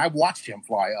 and I watched him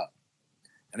fly up.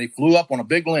 And he flew up on a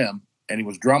big limb, and he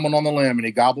was drumming on the limb, and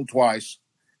he gobbled twice.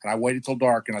 And I waited till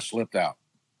dark, and I slipped out.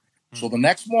 So the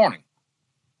next morning,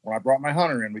 when I brought my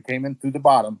hunter in, we came in through the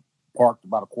bottom, parked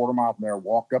about a quarter mile from there,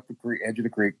 walked up the edge of the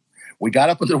creek. We got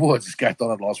up in the woods. This guy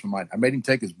thought I'd lost my mind. I made him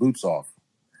take his boots off.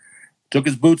 Took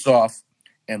his boots off,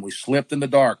 and we slipped in the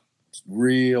dark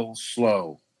real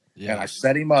slow. Yeah. And I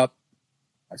set him up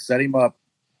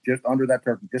just under that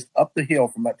turkey, just up the hill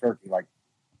from that turkey, like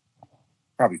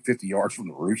probably 50 yards from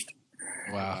the roost.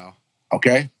 Wow.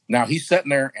 Okay. Now he's sitting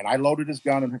there, and I loaded his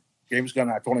gun and gave his gun,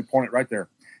 and I told him to point it right there.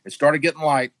 It started getting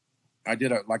light. I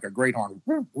did a great horn.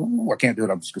 I can't do it.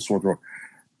 I'm just a sore throat.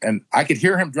 And I could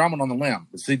hear him drumming on the limb.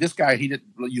 But see, this guy,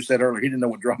 you said earlier, he didn't know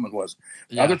what drumming was.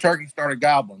 The other turkey started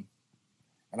gobbling.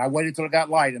 And I waited till it got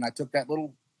light, and I took that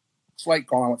little slate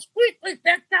call. I went, squeak, squeak,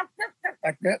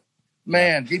 like that.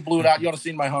 Man, he blew it out. You ought to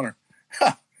seen my hunter.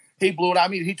 He blew it out. I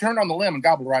mean, he turned on the limb and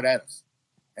gobbled right at us.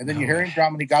 And then you hear him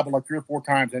drum, and he gobbled like 3 or 4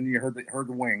 times, and you heard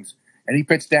the wings. And he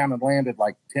pitched down and landed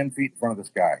like 10 feet in front of this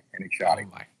guy, and he shot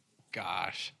him. Oh, my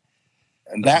gosh.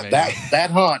 And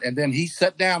that hunt, and then he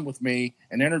sat down with me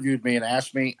and interviewed me and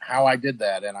asked me how I did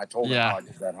that, and I told him how I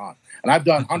did that hunt. And I've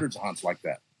done hundreds of hunts like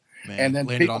that. Man, and then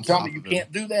people tell me you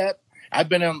can't do that. I've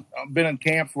been in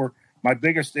camps where my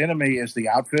biggest enemy is the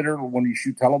outfitter. When you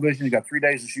shoot television, you got 3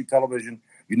 days to shoot television.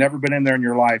 You've never been in there in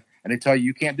your life, and they tell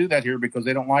you can't do that here because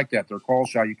they don't like that. They're call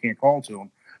shy. You can't call to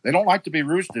them. They don't like to be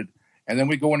roosted. And then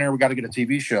we go in there. We got to get a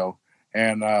TV show,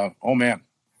 and oh man,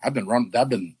 I've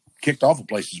been kicked off of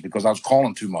places because I was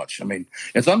calling too much. I mean,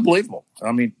 it's unbelievable.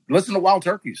 I mean, listen to wild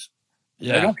turkeys.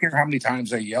 Yeah. They don't care how many times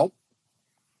they yelp.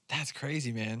 That's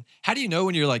crazy, man. How do you know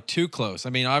when you're like too close? I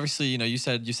mean, obviously, you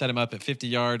said you set him up at 50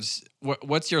 yards.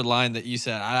 What's your line that you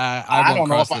said? I don't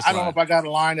know if I got a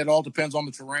line. It all depends on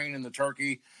the terrain and the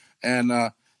turkey.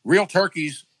 And real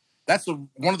turkeys, that's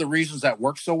one of the reasons that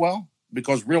works so well,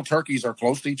 because real turkeys are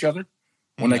close to each other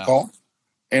when they call.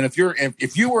 And if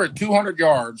you were at 200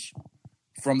 yards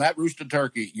from that roosted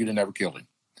turkey, you'd have never killed him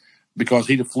because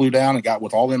he'd have flew down and got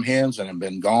with all them hens and have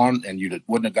been gone, and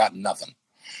wouldn't have gotten nothing.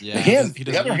 Yeah,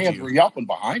 the other hens were yelping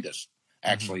behind us,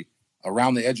 actually,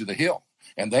 around the edge of the hill,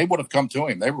 and they would have come to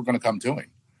him. They were going to come to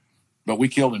him, but we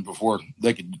killed him before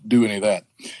they could do any of that.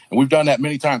 And we've done that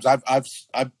many times.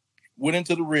 I've went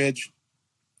into the ridge,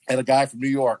 had a guy from New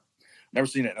York, never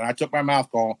seen it, and I took my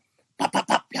mouth call, pop, pop,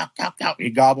 pop, pop, pop, pop. He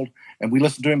gobbled, and we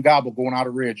listened to him gobble going out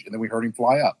of ridge, and then we heard him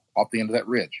fly up off the end of that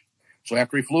ridge. So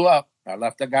after he flew up, I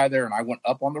left that guy there, and I went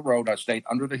up on the road. I stayed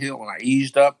under the hill, and I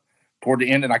eased up toward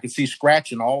the end, and I could see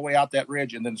scratching all the way out that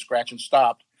ridge, and then the scratching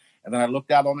stopped, And then I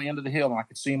looked out on the end of the hill, and I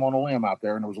could see him on a limb out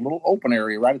there. And there was a little open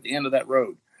area right at the end of that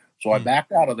road. So I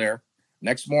backed out of there.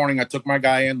 Next morning, I took my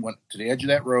guy in, went to the edge of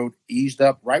that road, eased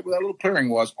up right where that little clearing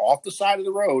was, off the side of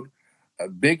the road, a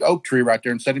big oak tree right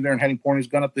there, and sitting there and had him pointing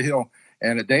his gun up the hill.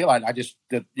 And at daylight, I just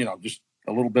did, just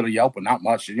a little bit of yelping, not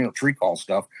much, tree call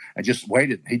stuff, and just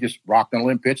waited. He just rocked on a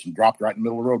limb, pitched, and dropped right in the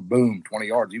middle of the road. Boom, 20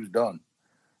 yards. He was done.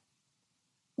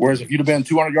 Whereas if you'd have been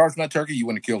 200 yards from that turkey, you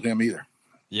wouldn't have killed him either.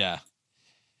 Yeah.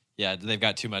 Yeah, they've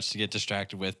got too much to get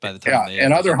distracted with by the time they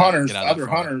and other hunters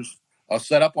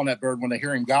set up on that bird. When they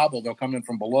hear him gobble, they'll come in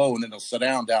from below, and then they'll sit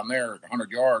down there at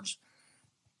 100 yards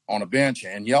on a bench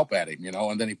and yelp at him,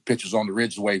 and then he pitches on the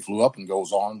ridge the way he flew up and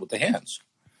goes on with the hens.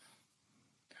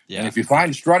 Yeah. And if you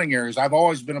find strutting areas, I've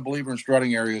always been a believer in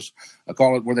strutting areas. I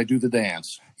call it where they do the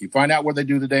dance. You find out where they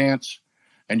do the dance,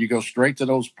 and you go straight to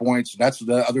those points. That's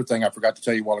the other thing I forgot to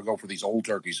tell you a while ago for these old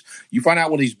turkeys. You find out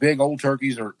where these big old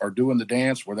turkeys are doing the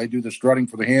dance, where they do the strutting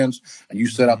for the hens, and you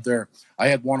sit up there. I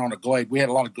had one on a glade. We had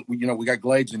a lot of, we got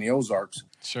glades in the Ozarks.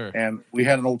 Sure. And we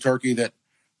had an old turkey that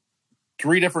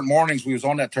 3 different mornings we was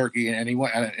on that turkey, and he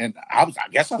went, and I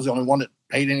guess I was the only one that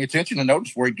paid any attention and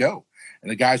noticed where he'd go. And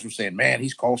the guys were saying, man,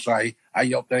 he's call shy. I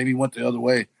yelped at him. He went the other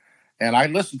way. And I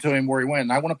listened to him where he went.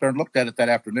 And I went up there and looked at it that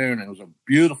afternoon. And it was a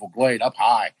beautiful glade up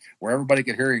high where everybody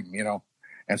could hear him,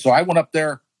 And so I went up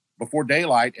there before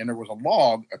daylight, and there was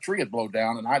a tree had blown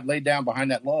down. And I laid down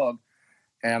behind that log,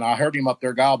 and I heard him up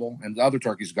there gobble, and the other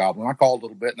turkeys gobble. And I called a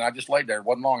little bit, and I just laid there. It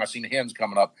wasn't long. I seen the hens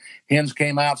coming up. Hens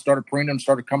came out, started preening,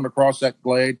 started coming across that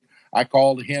glade. I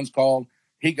called. The hens called.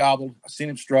 He gobbled. I seen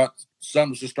him strut.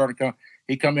 Sun was just starting to come.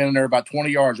 He come in there about 20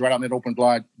 yards right out in that open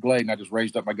glade, and I just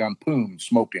raised up my gun, boom,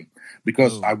 smoked him,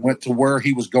 because I went to where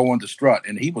he was going to strut,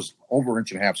 and he was over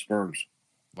 1.5 inch spurs.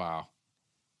 Wow,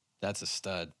 that's a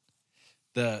stud.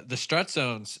 The strut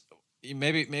zones.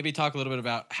 Maybe talk a little bit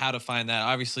about how to find that.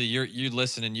 Obviously, you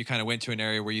listen, and you kind of went to an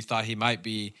area where you thought he might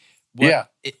be.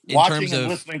 Watching and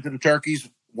listening to the turkeys,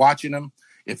 watching them.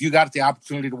 If you got the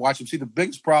opportunity to watch them, see the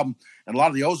biggest problem in a lot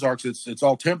of the Ozarks, it's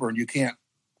all timber, and you can't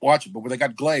watch it. But where they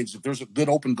got glades, if there's a good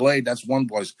open glade, that's one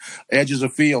place. Edges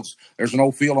of fields. There's an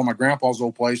old field on my grandpa's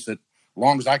old place that, as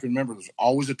long as I can remember, there's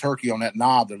always a turkey on that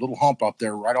knob, that little hump up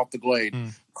there right off the glade.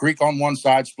 Creek on one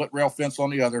side, split rail fence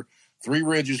on the other. 3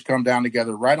 ridges come down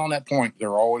together right on that point.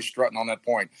 They're always strutting on that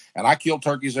point. And I killed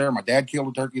turkeys there. My dad killed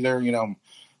a turkey there.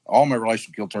 All my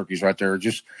relations killed turkeys right there.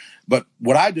 But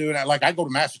what I do, and I go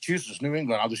to Massachusetts, New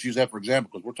England. I'll just use that for example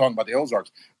because we're talking about the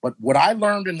Ozarks. But what I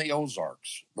learned in the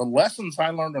Ozarks, the lessons I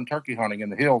learned on turkey hunting in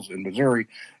the hills in Missouri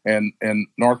and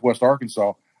Northwest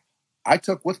Arkansas, I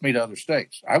took with me to other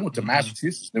states. I went to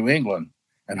Massachusetts, New England,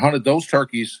 and hunted those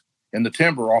turkeys in the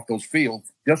timber off those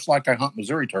fields, just like I hunt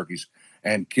Missouri turkeys,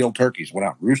 and killed turkeys. Went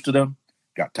out, roosted them,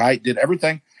 got tight, did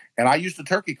everything. And I used a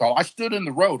turkey call. I stood in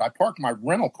the road. I parked my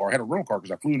rental car. I had a rental car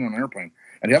because I flew in on an airplane.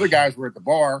 And the other guys were at the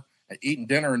bar eating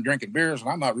dinner and drinking beers, and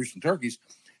I'm not roosting turkeys.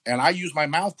 And I used my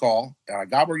mouth call. And I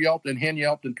gobbler yelped and hen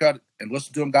yelped and cut and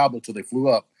listened to them gobble till they flew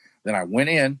up. Then I went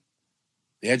in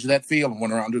the edge of that field and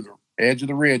went around to the edge of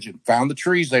the ridge and found the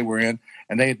trees they were in.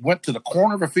 And they went to the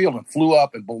corner of a field and flew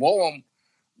up. And below them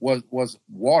was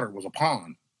water, was a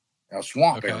pond, a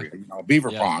swamp area, a beaver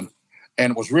pond.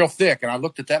 And it was real thick. And I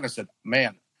looked at that and I said,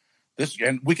 man,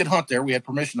 and we could hunt there. We had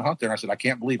permission to hunt there. And I said, I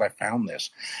can't believe I found this.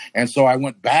 And so I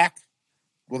went back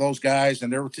with those guys,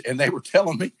 and they were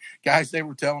telling me,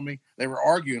 they were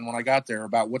arguing when I got there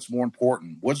about what's more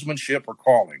important, woodsmanship or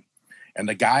calling. And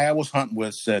the guy I was hunting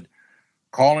with said,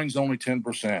 calling's only 10%,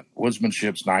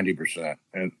 woodsmanship's 90%.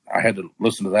 And I had to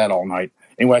listen to that all night.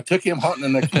 Anyway, I took him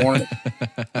hunting the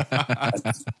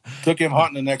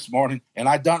next morning. And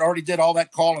I already did all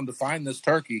that calling to find this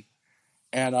turkey.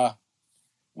 And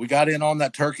we got in on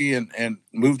that turkey and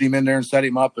moved him in there and set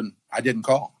him up, and I didn't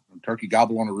call. The turkey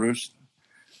gobbled on the roost.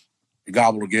 He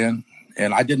gobbled again.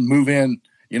 And I didn't move in.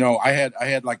 I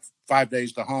had like 5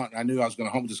 days to hunt. I knew I was going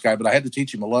to hunt with this guy, but I had to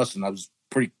teach him a lesson. I was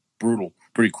pretty brutal,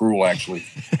 pretty cruel, actually.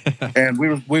 And we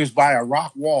was by a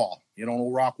rock wall, an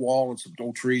old rock wall and some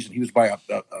old trees, and he was by a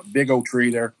big old tree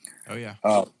there. Oh, yeah.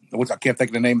 Which I can't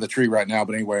think of the name of the tree right now,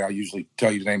 but anyway, I usually tell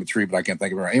you the name of the tree, but I can't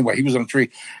think of it right. Anyway, he was on a tree,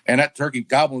 and that turkey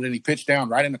gobbled, and he pitched down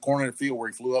right in the corner of the field where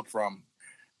he flew up from.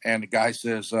 And the guy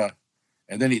says,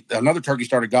 and then another turkey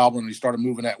started gobbling, and he started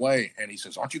moving that way. And he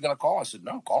says, aren't you going to call? I said,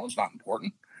 no, calling's not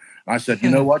important. And I said, you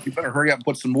know what? You better hurry up and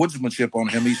put some woodsmanship on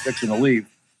him. He's fixing to leave.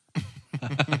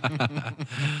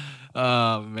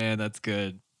 Oh, man, that's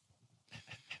good.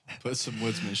 Put some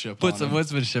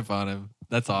woodsmanship on him.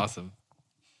 That's awesome.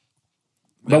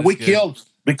 But we killed,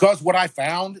 because what I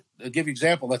found, to give you an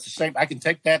example, that's the same. I can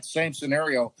take that same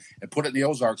scenario and put it in the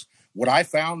Ozarks. What I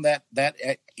found that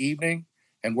evening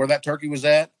and where that turkey was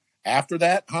at after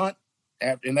that hunt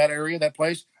in that area, that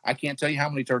place, I can't tell you how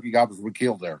many turkey gobblers we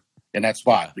killed there in that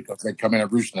spot because they'd come in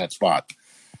and roost in that spot.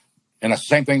 And it's the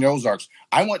same thing in the Ozarks.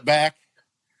 I went back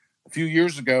a few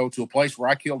years ago to a place where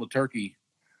I killed a turkey.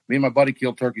 Me and my buddy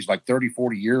killed turkeys like 30,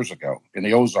 40 years ago in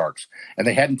the Ozarks, and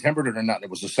they hadn't timbered it or nothing. It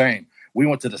was the same. We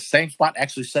went to the same spot,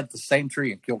 actually set the same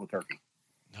tree and killed a turkey.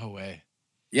 No way.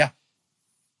 Yeah.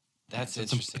 That's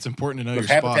interesting. It's important to know your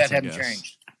habitat spots, hadn't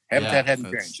changed. Habitat hadn't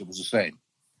changed. It was the same.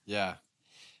 Yeah.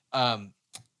 On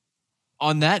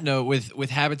that note, with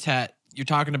habitat, you're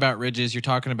talking about ridges. You're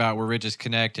talking about where ridges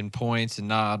connect and points and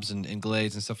knobs and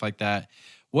glades and stuff like that.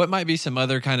 What might be some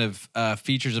other kind of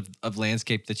features of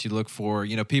landscape that you look for?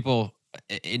 You know, people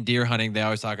in deer hunting, they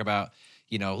always talk about,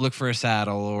 you know, look for a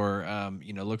saddle or,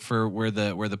 you know, look for where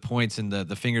the points and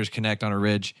the fingers connect on a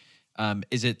ridge.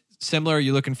 Is it similar? Are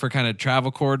you looking for kind of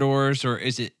travel corridors, or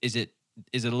is it a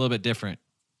little bit different?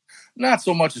 Not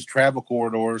so much as travel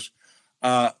corridors.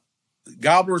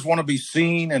 Gobblers want to be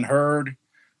seen and heard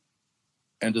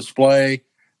and display.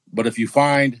 But if you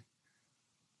find,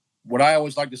 what I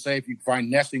always like to say, if you find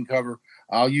nesting cover,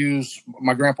 I'll use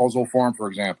my grandpa's old farm, for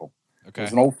example. Okay.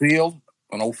 There's an old field.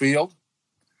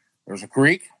 There's a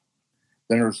creek.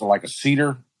 Then there's like a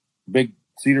big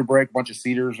cedar break, bunch of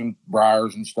cedars and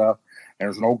briars and stuff. And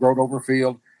there's an old growed over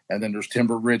field. And then there's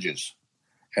timber ridges.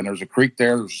 And there's a creek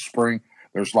there. There's a spring.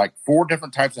 There's like 4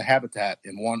 different types of habitat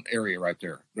in one area right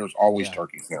there. There's always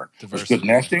turkeys there. Diversity. There's good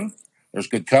nesting. There's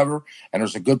good cover. And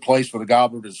there's a good place for the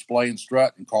gobbler to display and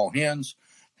strut and call hens.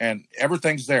 And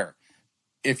everything's there.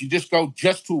 If you just go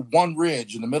just to one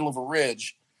ridge, in the middle of a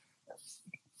ridge,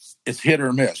 it's hit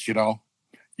or miss, you know.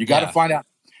 You got to find out.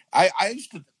 I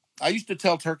used to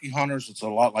tell turkey hunters it's a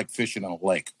lot like fishing on a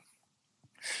lake.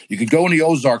 You could go in the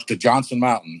Ozarks to Johnson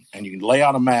Mountain and you can lay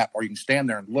out a map, or you can stand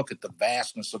there and look at the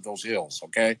vastness of those hills,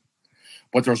 okay?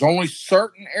 But there's only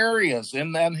certain areas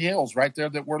in them hills right there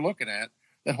that we're looking at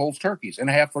that holds turkeys, and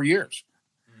have for years.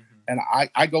 And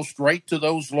I go straight to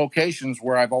those locations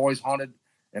where I've always hunted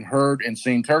and heard and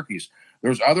seen turkeys.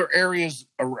 There's other areas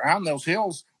around those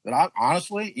hills that I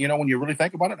honestly, you know, when you really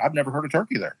think about it, I've never heard a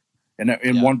turkey there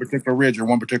in one particular ridge or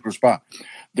one particular spot.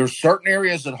 There's certain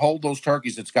areas that hold those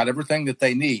turkeys. It's got everything that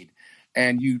they need.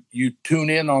 And you tune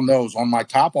in on those. On my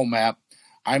topo map,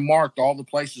 I marked all the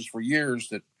places for years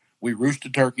that we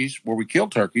roosted turkeys, where we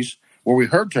killed turkeys, where we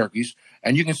heard turkeys,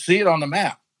 and you can see it on the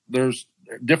map. There's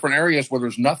different areas where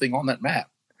there's nothing on that map.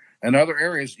 And other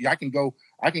areas, I can go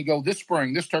this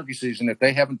spring, this turkey season, if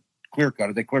they haven't clear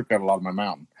cut it, they clear cut a lot of my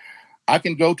mountain. I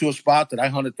can go to a spot that I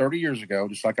hunted 30 years ago,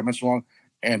 just like I mentioned along,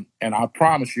 and I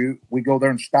promise you, we go there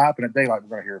and stop, and at daylight, we're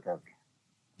going to hear a turkey.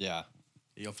 Yeah.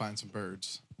 You'll find some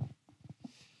birds.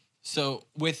 So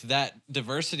with that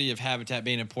diversity of habitat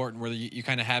being important, where you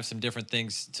kind of have some different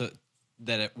things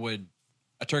that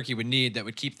a turkey would need that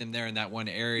would keep them there in that one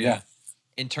area. Yeah.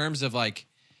 In terms of like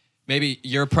maybe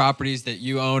your properties that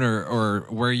you own or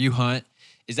where you hunt,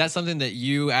 is that something that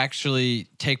you actually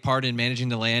take part in managing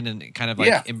the land and kind of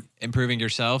like improving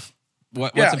yourself?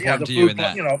 What's important to you in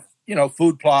that? You know,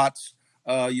 food plots,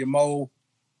 you mow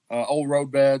old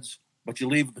road beds, but you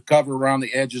leave the cover around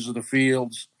the edges of the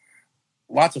fields.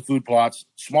 Lots of food plots,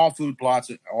 small food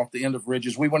plots off the end of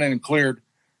ridges. We went in and cleared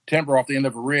timber off the end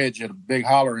of a ridge at a big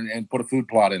holler and put a food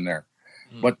plot in there.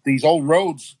 But these old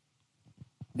roads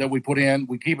that we put in,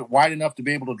 we keep it wide enough to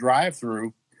be able to drive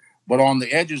through. But on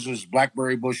the edges is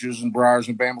blackberry bushes and briars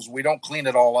and brambles. We don't clean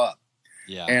it all up.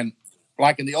 Yeah. And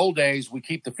like in the old days, we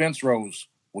keep the fence rows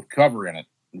with cover in it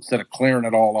instead of clearing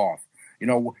it all off. You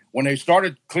know, when they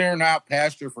started clearing out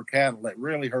pasture for cattle, that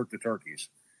really hurt the turkeys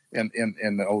in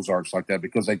the Ozarks like that,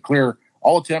 because they clear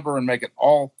all the timber and make it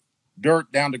all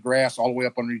dirt down to grass all the way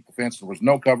up underneath the fence. There was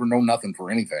no cover, no nothing for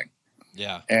anything.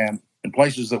 Yeah. And in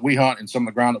places that we hunt and some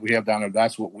of the ground that we have down there,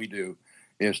 that's what we do,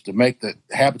 is to make the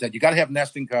habitat. You got to have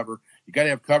nesting cover. You got to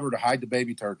have cover to hide the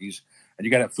baby turkeys, and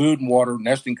you got to have food and water,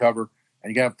 nesting cover, and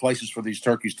you got to have places for these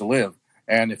turkeys to live.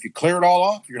 And if you clear it all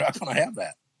off, you're not going to have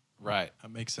that. Right. That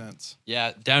makes sense.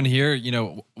 Yeah. Down here, you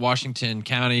know, Washington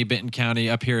County, Benton County,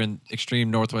 up here in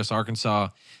extreme northwest Arkansas,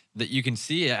 that you can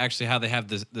see actually how they have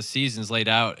the seasons laid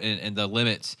out and the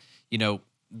limits. You know,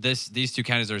 these two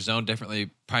counties are zoned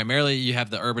differently. Primarily, you have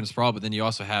the urban sprawl, but then you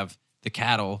also have the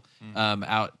cattle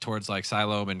out towards like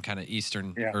Siloam and kind of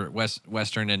eastern or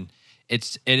western, and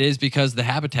it is because the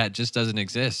habitat just doesn't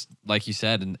exist, like you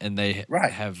said, and they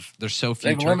have, there's so few.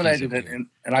 They've eliminated it, and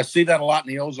I see that a lot in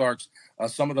the Ozarks.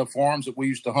 some of the farms that we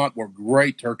used to hunt were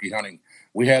great turkey hunting.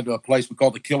 We had a place we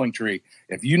called the Killing Tree.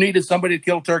 If you needed somebody to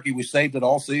kill turkey, we saved it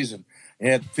all season. It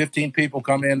had 15 people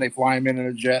come in, they fly them in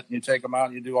a jet, and you take them out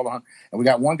and you do all the hunt. And we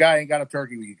got one guy ain't got a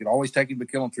turkey. You could always take him to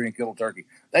Killing Tree and kill a turkey.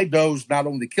 They dozed not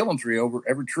only the Killing Tree over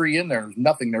every tree in there. There's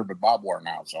nothing there but barbed wire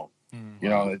now. So,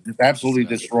 it absolutely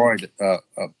destroyed a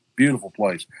beautiful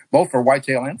place, both for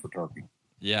whitetail and for turkey.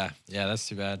 Yeah, that's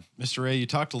too bad. Mr. Ray, you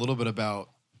talked a little bit about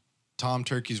tom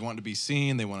turkeys wanting to be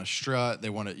seen. They want to strut.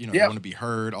 They want to, they want to be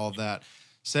heard, all of that.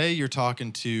 Say you're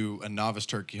talking to a novice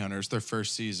turkey hunter. It's their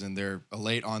first season. They're a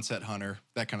late onset hunter,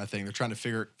 that kind of thing. They're trying to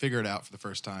figure it out for the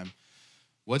first time.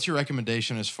 What's your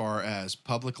recommendation as far as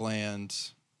public land?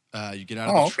 You get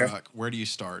out of the truck. Where do you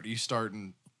start? Do you start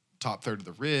in top third of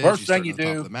the ridge? First thing you do,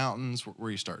 top of the mountains. Where are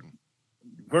you starting?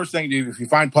 First thing you do, if you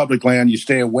find public land, you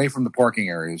stay away from the parking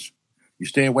areas. You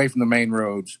stay away from the main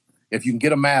roads. If you can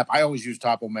get a map, I always use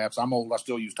topo maps. I'm old. I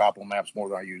still use topo maps more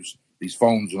than I use these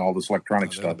phones and all this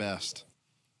electronic stuff. They're the best.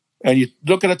 And you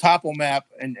look at a topo map,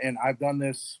 and I've done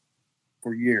this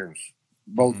for years,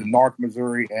 both in North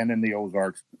Missouri and in the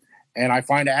Ozarks. And I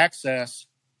find access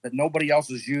that nobody else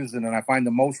is using, and I find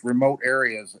the most remote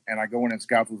areas, and I go in and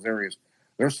scout those areas.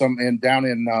 There's some down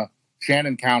in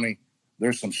Shannon County.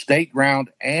 There's some state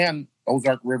ground and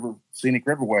Ozark River scenic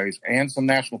riverways and some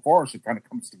national forests that kind of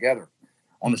comes together.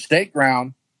 On the state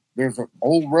ground, there's an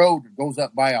old road that goes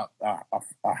up by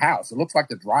a house. It looks like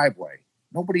the driveway.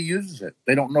 Nobody uses it.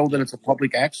 They don't know that it's a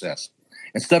public access.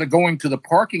 Instead of going to the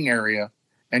parking area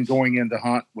and going in to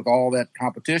hunt with all that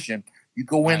competition, you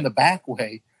go in the back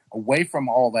way, away from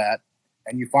all that,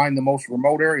 and you find the most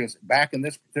remote areas. Back in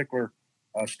this particular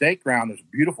state ground, there's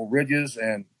beautiful ridges,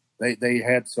 and they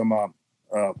had some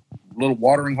little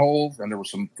watering holes, and there were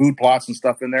some food plots and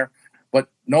stuff in there. But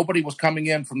nobody was coming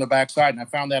in from the backside, and I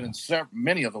found that in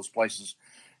many of those places.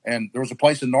 And there was a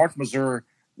place in North Missouri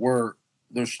where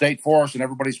there's state forest and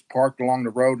everybody's parked along the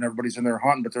road and everybody's in there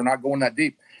hunting, but they're not going that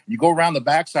deep. You go around the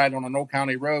backside on an old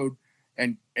county road,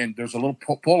 and there's a little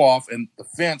pull off, and the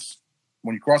fence,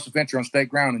 when you cross the fence, you're on state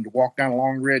ground, and you walk down a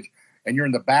long ridge, and you're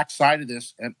in the backside of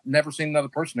this, and never seen another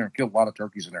person there, and killed a lot of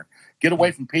turkeys in there. Get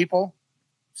away from people.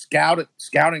 Scout it.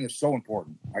 Scouting is so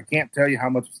important. I can't tell you how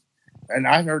much. And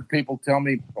I've heard people tell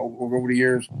me over the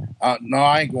years, no,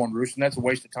 I ain't going roosting. That's a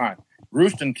waste of time.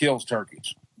 Roosting kills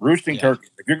turkeys. Roosting turkeys.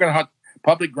 If you're going to hunt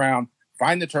public ground,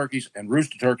 find the turkeys and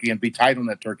roost a turkey and be tight on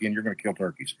that turkey, and you're going to kill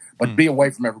turkeys. But be away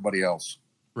from everybody else.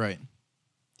 Right.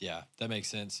 Yeah, that makes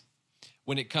sense.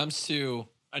 When it comes to,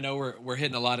 I know we're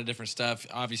hitting a lot of different stuff.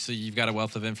 Obviously, you've got a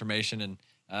wealth of information,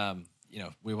 and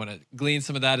we want to glean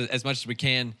some of that as much as we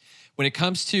can. When it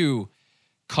comes to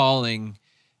calling,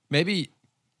 maybe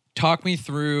talk me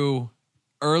through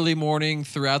early morning,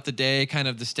 throughout the day, kind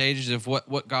of the stages of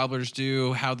what gobblers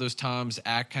do, how those toms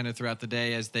act kind of throughout the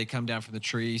day as they come down from the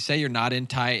tree. Say you're not in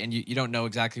tight and you don't know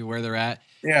exactly where they're at.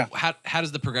 Yeah. How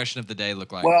does the progression of the day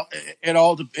look like? Well, it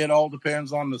all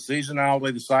depends on the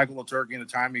seasonality, the cycle of turkey, and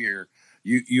the time of year.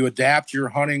 You adapt your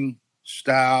hunting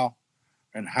style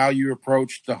and how you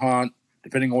approach the hunt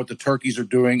depending on what the turkeys are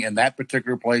doing in that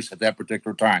particular place at that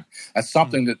particular time. That's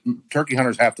something that turkey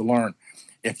hunters have to learn.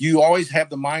 If you always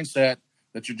have the mindset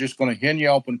that you're just going to hen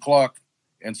yelp and cluck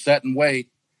and set and wait,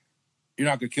 you're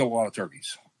not going to kill a lot of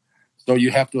turkeys. So you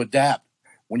have to adapt.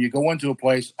 When you go into a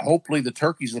place, hopefully the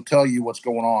turkeys will tell you what's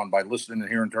going on by listening and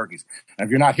hearing turkeys. And if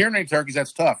you're not hearing any turkeys,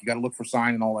 that's tough. You got to look for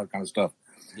sign and all that kind of stuff.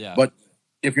 Yeah. But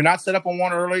if you're not set up on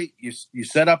one early, you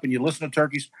set up and you listen to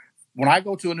turkeys. When I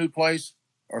go to a new place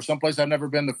or someplace I've never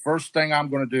been, the first thing I'm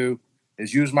going to do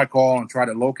is use my call and try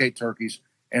to locate turkeys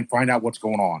and find out what's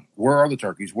going on. Where are the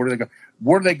turkeys? Where do they go?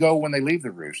 Where do they go when they leave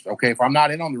the roost? Okay, if I'm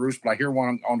not in on the roost, but I hear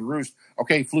one on the roost,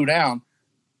 okay, he flew down.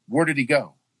 Where did he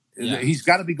go? Yeah. He's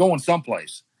got to be going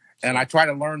someplace. And I try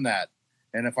to learn that.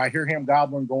 And if I hear him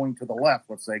gobbling going to the left,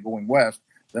 let's say going west,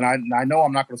 then I know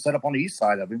I'm not going to set up on the east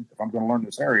side of him. If I'm going to learn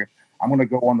this area, I'm going to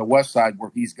go on the west side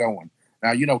where he's going.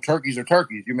 Now, turkeys are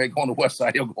turkeys. You may go on the west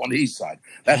side, he'll go on the east side.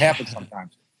 That happens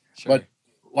sometimes. Sure. But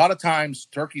a lot of times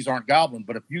turkeys aren't gobbling.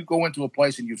 But if you go into a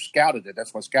place and you've scouted it,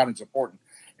 that's why scouting's important.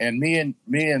 And me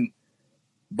and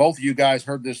both of you guys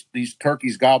heard these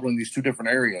turkeys gobbling these two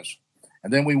different areas.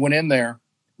 And then we went in there.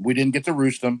 We didn't get to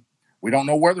roost them. We don't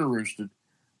know where they're roosted,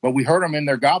 but we heard them in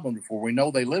there gobbling before. We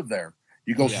know they live there.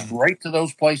 You go straight to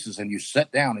those places and you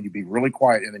sit down and you be really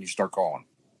quiet and then you start calling.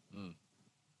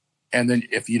 And then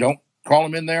if you don't call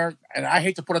them in there, and I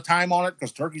hate to put a time on it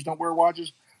because turkeys don't wear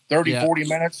watches, 30, 40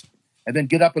 minutes, and then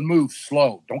get up and move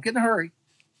slow. Don't get in a hurry.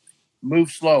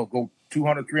 Move slow. Go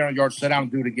 200, 300 yards, sit down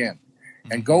and do it again.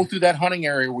 And go through that hunting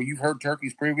area where you've heard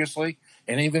turkeys previously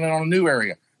and even on a new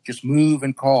area. Just move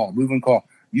and call, move and call.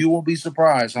 you will be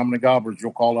surprised how many gobblers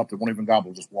you'll call up that won't even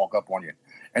gobble, just walk up on you.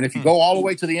 And if you go all the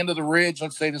way to the end of the ridge,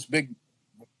 let's say this big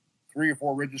 3 or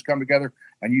 4 ridges come together,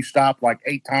 and you stop like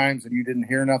 8 times and you didn't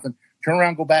hear nothing, turn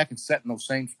around, go back and set in those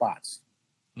same spots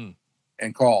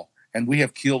and call. And we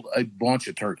have killed a bunch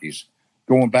of turkeys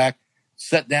going back,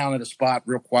 set down at a spot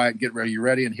real quiet, get ready, you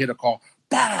ready, and hit a call.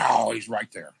 Pow! He's right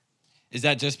there. Is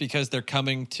that just because they're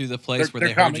coming to the place where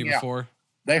they coming, heard you before?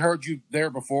 They heard you there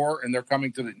before, and they're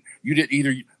coming to you did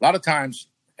either, a lot of times,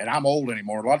 and I'm old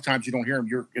anymore, a lot of times you don't hear them.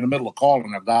 You're in the middle of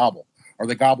calling a gobble, or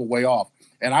they gobble way off.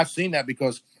 And I've seen that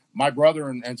because my brother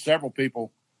and several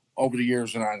people over the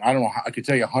years, and I don't know, I could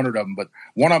tell you 100 of them, but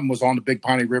one of them was on the Big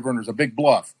Piney River, and there's a big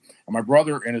bluff. And my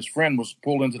brother and his friend was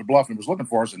pulled into the bluff and was looking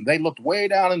for us, and they looked way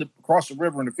down across the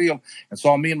river in the field and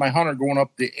saw me and my hunter going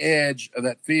up the edge of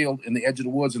that field in the edge of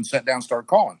the woods and sat down and started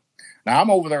calling. Now,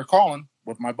 I'm over there calling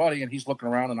with my buddy, and he's looking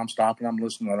around, and I'm stopping, I'm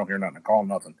listening, I don't hear nothing, I call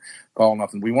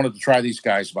nothing. We wanted to try these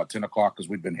guys about 10 o'clock because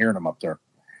we'd been hearing them up there.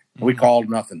 And we called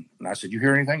nothing. And I said, you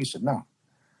hear anything? He said, no.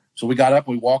 So we got up,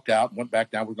 we walked out, and went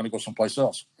back down. We're going to go someplace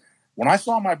else. When I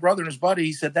saw my brother and his buddy,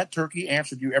 he said that turkey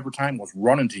answered you every time, was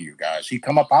running to you guys. He'd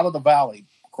come up out of the valley,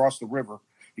 across the river.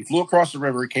 He flew across the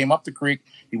river. He came up the creek.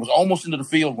 He was almost into the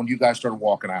field when you guys started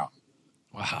walking out.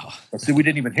 Wow. But see, we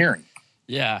didn't even hear him.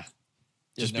 Yeah.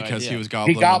 Just no because idea. he was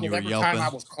gobbling He gobbled and you were every yelping. time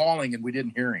I was calling, and we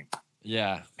didn't hear him.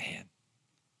 Yeah. Man.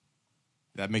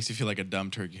 That makes you feel like a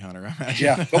dumb turkey hunter, I imagine.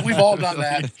 Yeah, but we've all done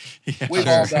that. Yeah, We've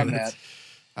all done that.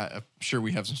 I'm sure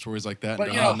we have some stories like that, But,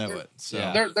 and you don't know, know it.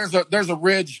 So There's a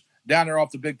ridge down there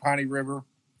off the Big Piney River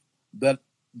that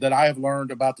I have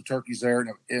learned about the turkeys there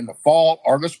in the fall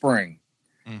or the spring.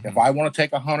 Mhm. If I want to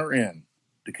take a hunter in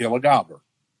to kill a gobbler,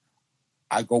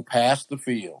 I go past the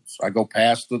fields. I go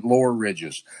past the lower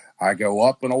ridges. I go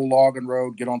up an old logging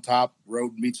road, get on top,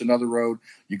 road meets another road.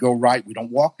 You go right. We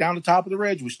don't walk down the top of the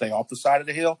ridge. We stay off the side of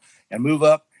the hill and move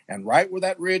up. And right where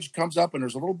that ridge comes up and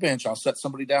there's a little bench, I'll set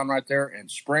somebody down right there. And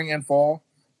spring and fall,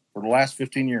 for the last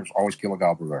 15 years, always kill a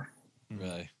gobbler there.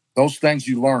 Really? Those things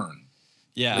you learn.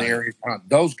 Yeah. The area hunt.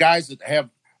 Those guys that have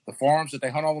the farms that they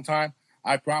hunt all the time,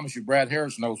 I promise you, Brad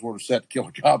Harris knows where to set to kill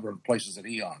a gobbler in the places that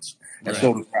he hunts. And Right.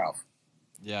 so does Ralph.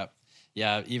 Yeah.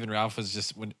 Yeah. Even Ralph was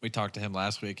just, when we talked to him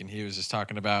last week, and he was just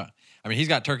talking about, I mean, he's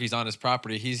got turkeys on his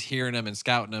property. He's hearing them and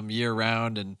scouting them year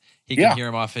round, and he can hear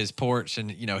them off his porch.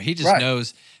 And, you know, he just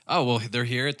knows, oh, well, they're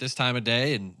here at this time of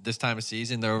day and this time of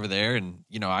season, they're over there. And,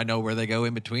 you know, I know where they go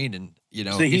in between. And, you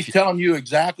know, see, he's telling you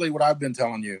exactly what I've been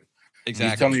telling you. Exactly.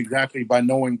 He's telling you exactly by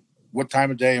knowing what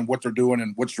time of day and what they're doing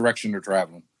and which direction they're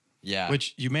traveling. Yeah.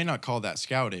 Which you may not call that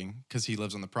scouting because he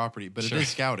lives on the property, but Sure. it is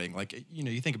scouting. Like, you know,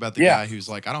 you think about the guy who's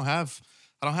like, I don't have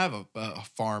a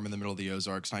farm in the middle of the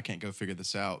Ozarks and I can't go figure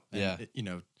this out. And Yeah. you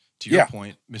know, to your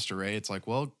point, Mr. Ray, it's like,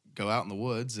 well, go out in the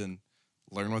woods and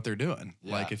learn what they're doing.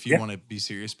 Yeah. Like, if you want to be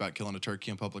serious about killing a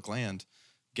turkey on public land,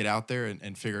 get out there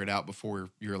and figure it out before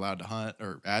you're allowed to hunt,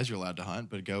 or as you're allowed to hunt,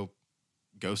 but go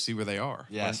see where they are.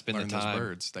 Yeah, spend the learn time. those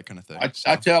birds, that kind of thing.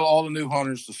 I tell all the new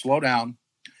hunters to slow down,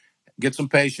 get some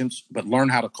patience, but learn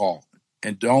how to call.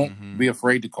 And don't be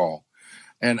afraid to call.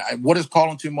 And what is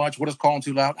calling too much? What is calling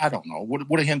too loud? I don't know. What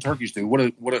do hen turkeys do?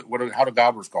 How do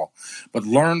gobblers call? But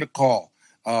learn to call.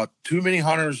 Too many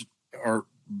hunters are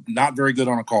not very good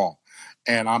on a call.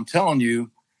 And I'm telling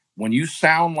you, when you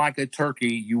sound like a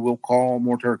turkey, you will call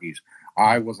more turkeys.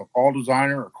 I was a call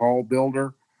designer, a call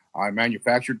builder. I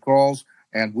manufactured calls,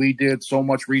 and we did so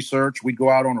much research. We'd go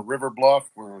out on a river bluff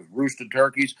where there was roosted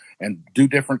turkeys and do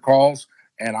different calls.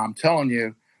 And I'm telling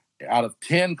you, out of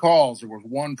 10 calls, there was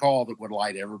one call that would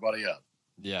light everybody up.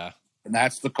 Yeah. And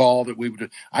that's the call that we would do.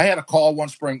 I had a call one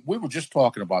spring. We were just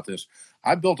talking about this.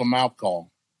 I built a mouth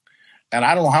call. And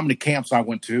I don't know how many camps I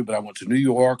went to, but I went to New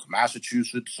York,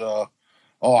 Massachusetts, I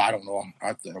don't know,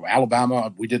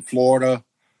 Alabama. We did Florida.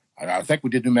 I think we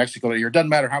did New Mexico that year. It doesn't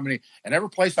matter how many. And every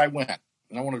place I went,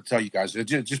 and I wanted to tell you guys, it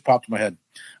just popped in my head.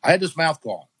 I had this mouth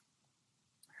call.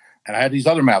 And I had these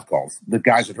other mouth calls that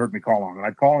guys had heard me call on. And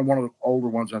I'd call on one of the older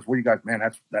ones. And I said, what do you guys, man,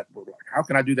 how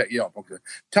can I do that yelp? Okay.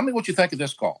 Tell me what you think of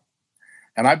this call.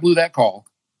 And I blew that call,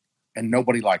 and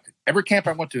nobody liked it. Every camp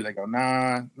I went to, they go,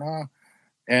 nah.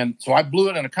 And so I blew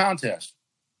it in a contest.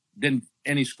 Didn't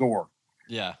any score.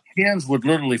 Yeah. Hens would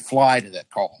literally fly to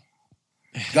that call.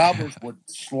 Gobblers would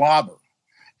slobber.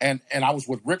 And I was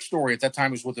with Rick Story. At that time,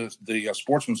 he was with the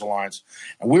Sportsman's Alliance.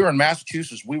 And we were in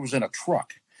Massachusetts. We was in a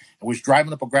truck. And we was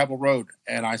driving up a gravel road.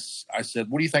 And I said,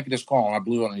 what do you think of this call? And I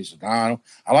blew it. And he said, I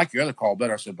like your other call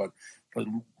better. I said, but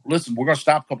listen, we're going to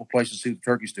stop a couple places to see what the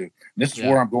turkeys do. And this is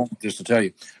where I'm going with this to tell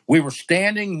you. We were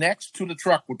standing next to the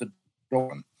truck with the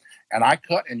door. And I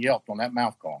cut and yelped on that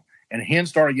mouth call. And hen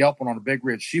started yelping on a big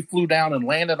ridge. She flew down and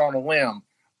landed on a limb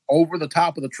over the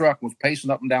top of the truck, was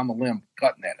pacing up and down the limb,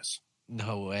 cutting at us.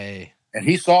 No way. And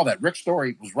he saw that. Rick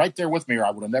Story was right there with me, or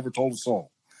I would have never told a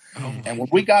soul. Oh, and when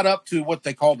we got up to what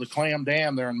they called the Clam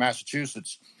Dam there in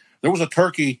Massachusetts, there was a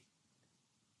turkey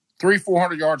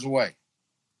 300-400 yards away.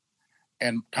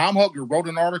 And Tom Hugger wrote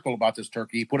an article about this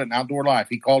turkey. He put it in Outdoor Life.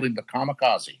 He called him the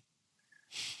kamikaze.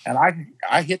 And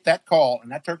I hit that call,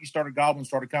 and that turkey started gobbling,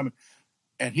 started coming.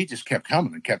 And he just kept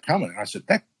coming and kept coming. And I said,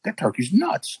 that turkey's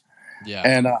nuts. Yeah.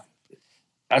 And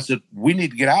I said, we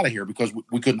need to get out of here because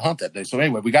we couldn't hunt that day. So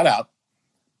anyway, we got out.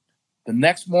 The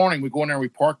next morning, we go in there and we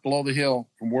parked below the hill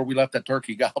from where we left that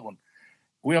turkey gobbling.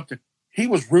 We up to, he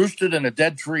was roosted in a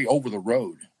dead tree over the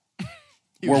road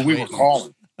where we were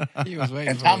calling. He was waiting.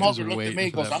 And Tom Hugger looked at me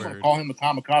and goes, I'm going to call him the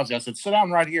kamikaze. I said, sit down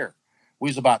right here. We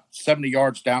was about 70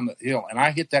 yards down the hill. And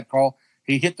I hit that call.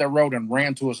 He hit that road and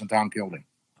ran to us, and Tom killed him.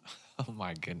 Oh,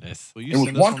 my goodness. It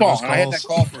was one call, and I had that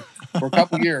call for a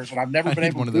couple of years, and I've never been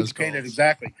able to duplicate it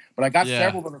exactly. But I got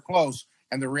several that are close,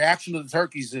 and the reaction of the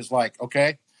turkeys is like,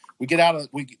 okay, we get out of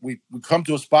we come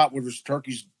to a spot where there's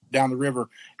turkeys down the river,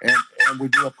 and we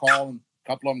do a call, and a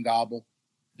couple of them gobble.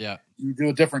 Yeah. You do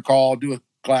a different call, do a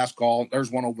glass call.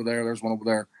 There's one over there. There's one over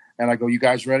there. And I go, you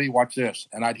guys ready? Watch this.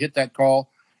 And I'd hit that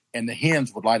call, and the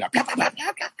hens would light up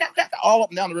all up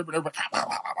and down the river.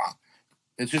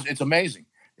 It's amazing.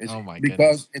 Oh my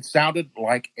because goodness. it sounded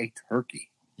like a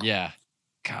turkey. Yeah.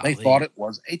 Golly. They thought it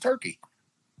was a turkey.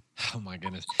 Oh my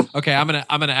goodness. Okay, I'm gonna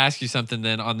ask you something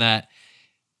then on that.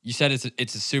 You said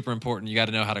it's super important. You got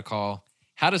to know how to call.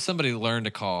 How does somebody learn to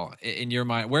call in your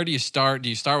mind? Where do you start? Do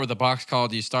you start with a box call?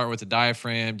 Do you start with a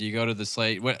diaphragm? Do you go to the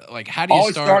slate? How do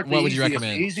you start? What would you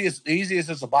recommend? Easiest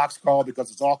is a box call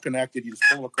because it's all connected. You just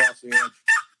pull it across the edge.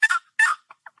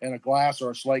 And a glass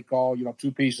or a slate call,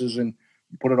 2 pieces, and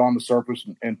you put it on the surface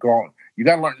and call it. You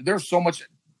got to learn. There's so much.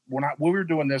 When we were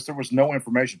doing this, there was no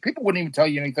information. People wouldn't even tell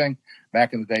you anything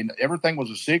back in the day. Everything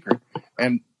was a secret.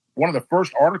 And one of the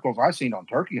first articles I seen on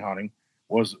turkey hunting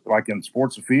was like in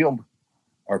Sports Afield,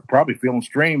 or probably Field and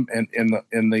Stream in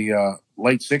the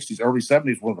late 60s, early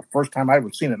 70s was the first time I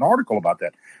ever seen an article about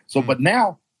that. So, but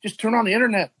now just turn on the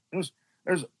internet. There's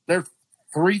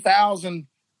 3,000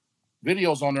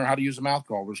 videos on there how to use a mouth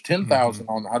call. There's 10,000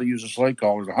 on how to use a slate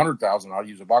call. There's 100,000 how to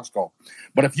use a box call.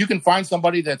 But if you can find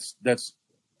somebody that's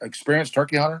experienced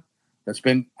turkey hunter that's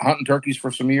been hunting turkeys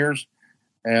for some years,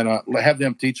 and have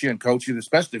them teach you and coach you,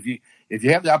 especially if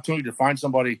you have the opportunity to find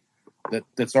somebody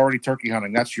that's already turkey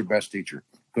hunting, that's your best teacher,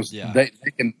 because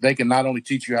they can not only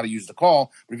teach you how to use the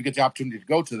call, but if you get the opportunity to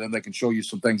go to them, they can show you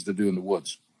some things to do in the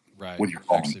woods. Right. With your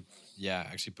calling.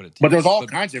 Actually put it. But there's all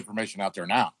kinds of information out there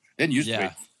now. It didn't used to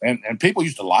be, and people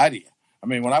used to lie to you. I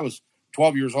mean, when I was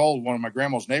 12 years old, one of my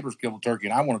grandma's neighbors killed a turkey,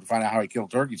 and I wanted to find out how he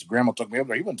killed turkeys. So grandma took me over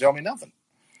there. He wouldn't tell me nothing.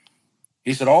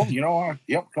 He said, "Oh, a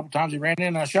couple times he ran in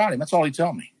and I shot him." That's all he'd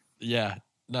tell me. Yeah.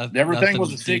 Everything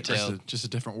was a secret. Just a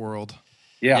different world.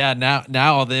 Yeah.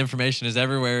 Now all the information is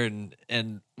everywhere,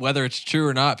 and whether it's true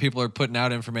or not, people are putting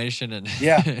out information and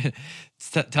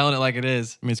telling it like it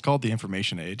is. I mean, it's called the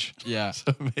information age. Yeah.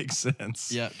 So it makes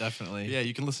sense. Yeah, definitely. Yeah,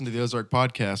 you can listen to the Ozark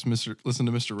podcast. Listen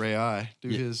to Mr. Ray I do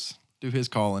his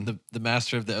calling. The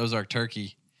master of the Ozark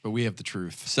turkey. But we have the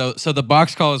truth. So the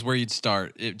box call is where you'd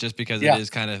start, just because it is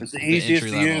kind of it's the easiest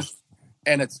to use,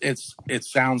 and it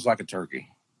sounds like a turkey.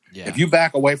 Yeah. If you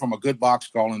back away from a good box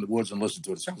call in the woods and listen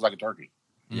to it, it sounds like a turkey.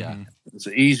 Yeah. It's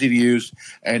easy to use,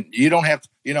 and you don't have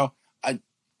to. I've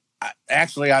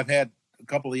had a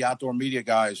couple of the outdoor media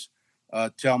guys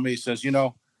tell me, says,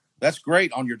 that's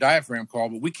great on your diaphragm call,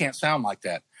 but we can't sound like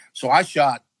that. So I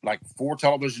shot like 4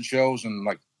 television shows and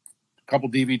like a couple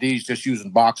DVDs just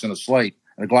using box and a slate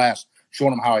and a glass,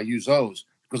 showing them how I use those,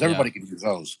 because everybody can use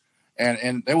those.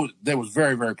 And they was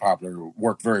very, very popular. It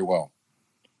worked very well.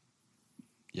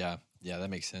 Yeah, that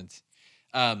makes sense.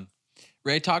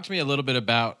 Ray, talk to me a little bit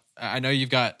about, I know you've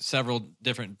got several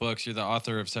different books. You're the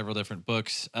author of several different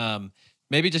books.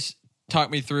 Maybe just talk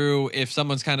me through, if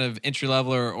someone's kind of entry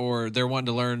level or they're wanting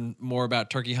to learn more about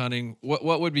turkey hunting,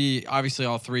 what would be, obviously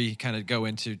all 3 kind of go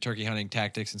into turkey hunting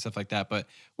tactics and stuff like that, but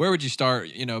where would you start?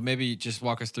 Maybe just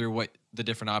walk us through what the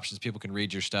different options people can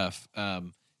read your stuff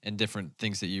and different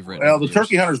things that you've written. Well, the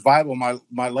Turkey Hunter's Bible,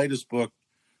 my latest book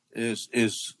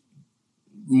is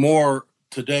more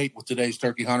to date with today's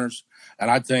turkey hunters.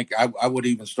 And I think I would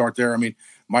even start there. I mean,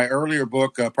 my earlier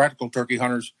book, Practical Turkey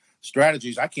Hunters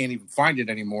Strategies, I can't even find it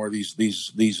anymore. These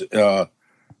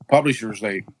publishers,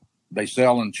 they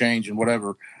sell and change and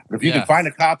whatever. But if you can find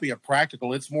a copy of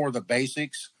Practical, it's more the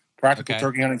basics. Practical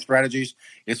Turkey Hunting Strategies.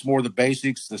 It's more the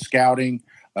basics, the scouting.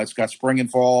 It's got spring and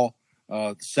fall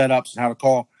setups and how to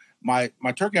call. My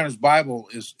Turkey Hunter's Bible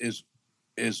is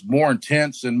is more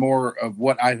intense and more of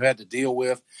what I've had to deal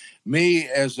with. Me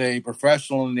as a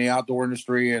professional in the outdoor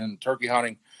industry and turkey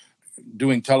hunting,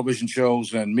 doing television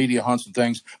shows and media hunts and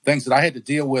things that I had to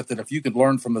deal with, that if you could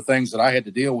learn from the things that I had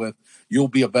to deal with, you'll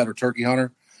be a better turkey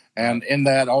hunter. And in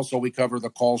that also we cover the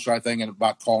call shy thing and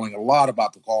about calling, a lot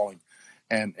about the calling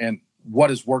and what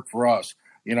has worked for us,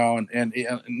 and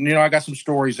I got some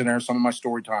stories in there, some of my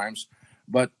story times,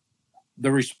 but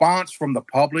the response from the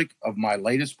public of my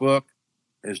latest book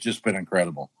has just been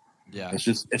incredible. Yeah. It's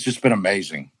just been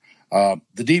amazing. The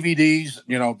DVDs,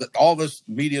 all this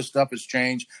media stuff has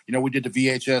changed. We did the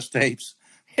VHS tapes.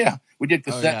 Yeah, we did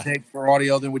cassette tapes for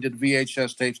audio. Then we did the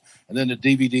VHS tapes, and then the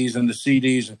DVDs and the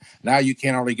CDs. Now you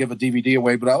can't hardly give a DVD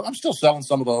away, but I'm still selling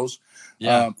some of those.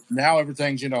 Yeah. Now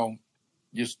everything's,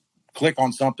 just click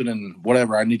on something and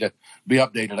whatever. I need to be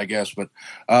updated, I guess. But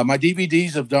my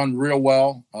DVDs have done real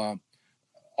well.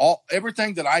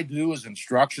 Everything that I do is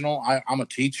instructional. I'm a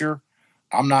teacher.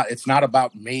 It's not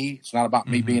about me. It's not about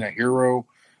me being a hero.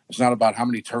 It's not about how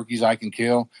many turkeys I can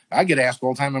kill. I get asked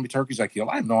all the time how many turkeys I kill.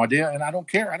 I have no idea, and I don't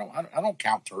care. I don't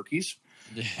count turkeys.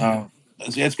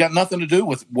 It's got nothing to do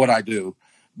with what I do.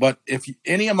 But if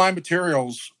any of my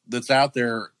materials that's out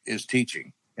there is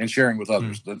teaching and sharing with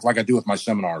others, like I do with my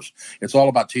seminars, it's all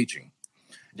about teaching.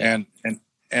 Yeah.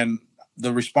 And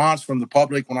the response from the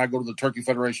public when I go to the Turkey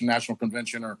Federation National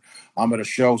Convention or I'm at a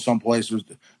show someplace,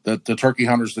 the turkey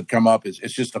hunters that come up, it's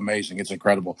just amazing. It's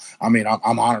incredible. I mean,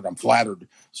 I'm honored. I'm flattered.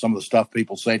 Some of the stuff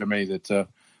people say to me that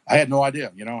I had no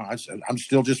idea. I'm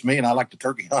still just me, and I like to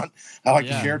turkey hunt. I like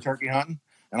to share turkey hunting,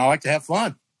 and I like to have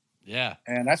fun. Yeah.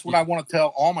 And that's what I want to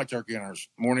tell all my turkey hunters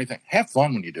more than anything. Have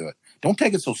fun when you do it. Don't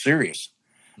take it so serious.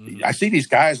 I see these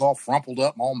guys all frumpled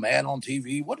up and all mad on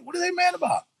TV. What are they mad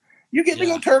about? You get to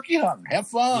go turkey hunting. Have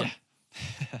fun.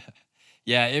 Yeah.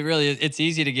 Yeah, it really is. It's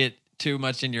easy to get too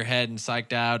much in your head and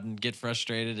psyched out and get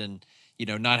frustrated and,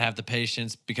 not have the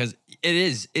patience, because it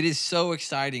is so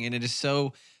exciting and it is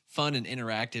so fun and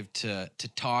interactive to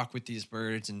talk with these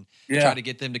birds and try to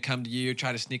get them to come to you,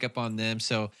 try to sneak up on them.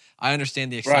 So I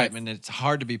understand the excitement. Right. It's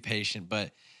hard to be patient,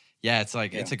 but it's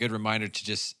like, it's a good reminder to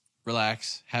just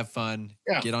relax, have fun,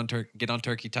 get on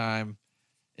turkey time.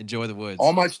 Enjoy the woods.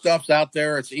 All my stuff's out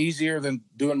there. It's easier than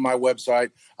doing my website.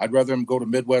 I'd rather them go to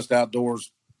Midwest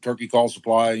Outdoors, Turkey Call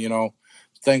Supply,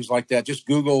 things like that. Just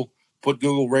put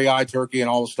Google Ray Eye Turkey and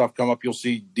all the stuff come up. You'll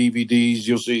see DVDs.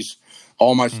 You'll see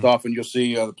all my stuff, and you'll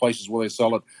see the places where they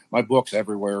sell it. My book's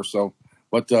everywhere. So,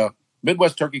 but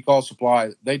Midwest Turkey Call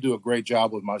Supply, they do a great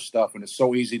job with my stuff, and it's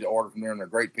so easy to order from there, and they're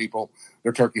great people.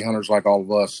 They're turkey hunters like all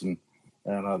of us, and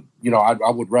I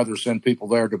would rather send people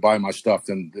there to buy my stuff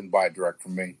than buy it direct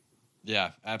from me.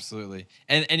 Yeah, absolutely.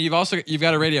 And you've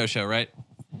got a radio show, right?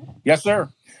 Yes, sir.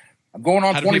 I'm going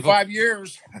on 25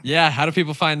 years. Yeah. How do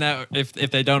people find that if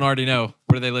they don't already know?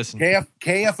 Where do they listen?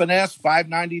 KFNS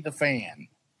 590 The Fan.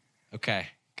 Okay.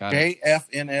 Got it.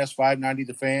 KFNS 590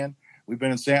 The Fan. We've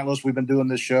been in St. Louis. We've been doing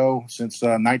this show since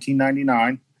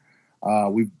 1999.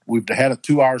 We've had a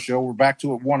 2-hour show. We're back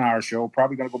to a 1-hour show.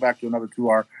 Probably going to go back to another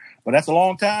 2-hour. But that's a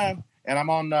long time. And I'm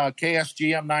on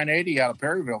KSGM 980 out of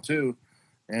Perryville, too.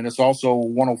 And it's also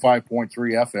 105.3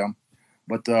 FM.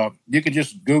 But you can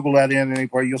just Google that in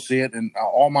anywhere. You'll see it. And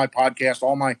all my podcasts,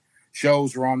 all my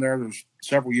shows are on there. There's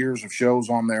several years of shows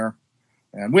on there.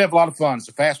 And we have a lot of fun. It's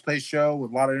a fast-paced show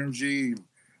with a lot of energy.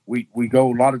 We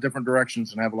go a lot of different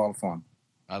directions and have a lot of fun.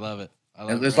 I love it.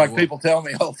 It's like people tell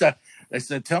me all the time. They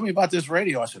said, "Tell me about this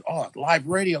radio." I said, "Oh, live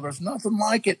radio. There's nothing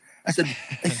like it." I said,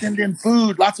 "They send in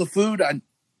food, lots of food. I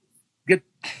get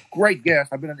great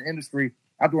guests. I've been in the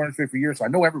outdoor industry for years, so I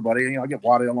know everybody. I get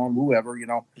Waddell on, whoever.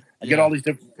 I get all these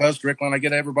different Buzz Strickland. I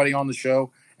get everybody on the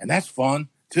show, and that's fun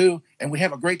too. And we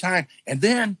have a great time. And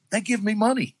then they give me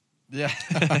money." Yeah.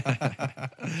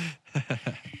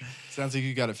 Sounds like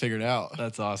you got it figured out.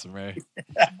 That's awesome, Ray.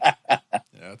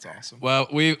 Yeah, that's awesome. Well,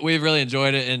 we've really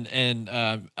enjoyed it, and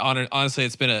honestly,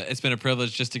 it's been a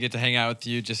privilege just to get to hang out with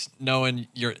you, just knowing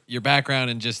your background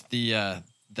and just the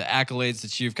accolades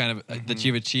that you've that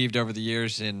you've achieved over the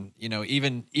years, and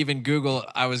even Google.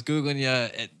 I was Googling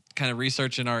you, kind of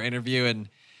researching our interview, and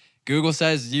Google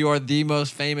says you are the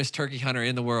most famous turkey hunter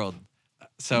in the world.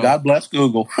 So God bless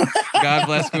Google. God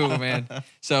bless Google, man.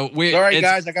 So sorry,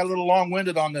 guys, I got a little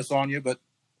long-winded on this on you, but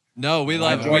no,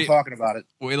 I enjoy talking about it.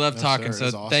 We love talking. Sir,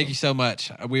 so awesome. Thank you so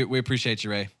much. We appreciate you,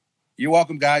 Ray. You're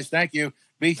welcome, guys. Thank you.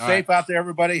 Be All safe right. out there,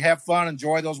 everybody. Have fun.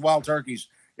 Enjoy those wild turkeys.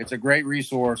 It's a great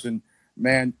resource, and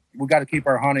man, we got to keep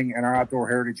our hunting and our outdoor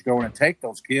heritage going and take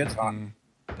those kids hunting.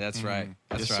 That's right.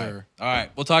 That's Yes, right. sir. All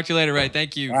right. We'll talk to you later, Ray.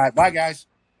 Thank you. All right. Bye, guys.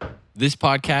 This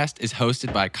podcast is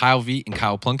hosted by Kyle Veet and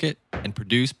Kyle Plunkett and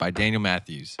produced by Daniel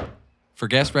Matthews. For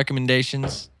guest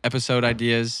recommendations, episode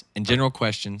ideas, and general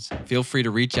questions, feel free to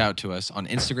reach out to us on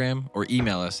Instagram or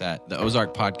email us at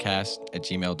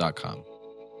theozarkpodcast@gmail.com.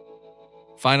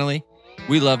 Finally,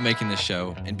 we love making this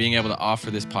show and being able to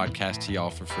offer this podcast to y'all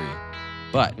for free.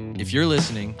 But if you're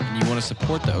listening and you want to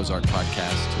support the Ozark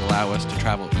Podcast to allow us to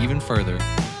travel even further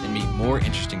and meet more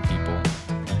interesting people,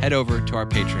 head over to our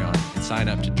Patreon and sign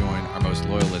up to join our most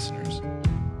loyal listeners.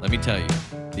 Let me tell you,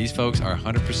 these folks are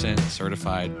 100%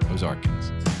 certified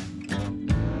Ozarkans.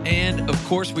 And of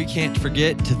course, we can't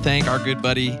forget to thank our good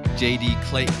buddy, JD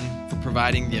Clayton, for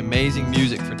providing the amazing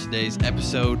music for today's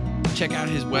episode. Check out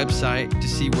his website to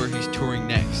see where he's touring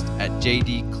next at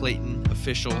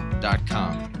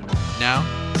jdclaytonofficial.com. Now,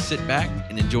 sit back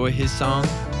and enjoy his song,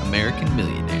 American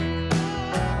Millionaire.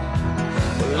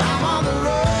 Well, I'm on the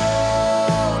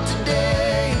road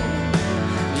today,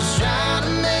 just trying to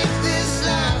make this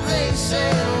life they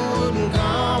said wouldn't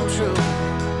come true.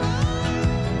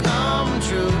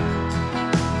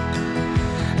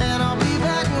 And I'll be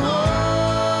back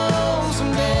home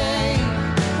someday,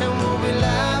 and we'll be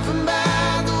laughing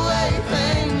by the way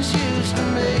things used to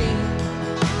be.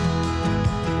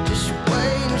 Just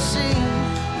wait and see.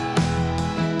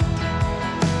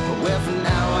 Well, for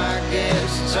now I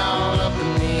guess it's all up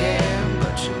in the air,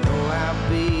 but you know I'll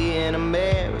be an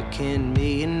American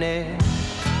millionaire.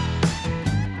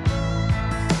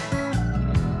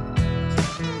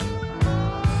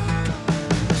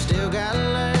 Still got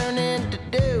learning to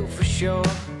do for sure.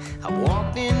 I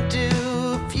walked into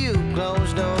a few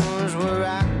closed doors. Where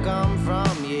I come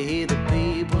from, you hear the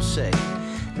people say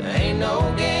there ain't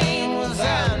no gain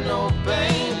without no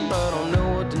pain, but I'll know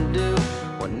what to do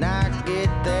when I get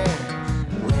there,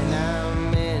 when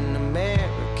I'm an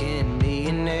American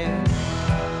millionaire.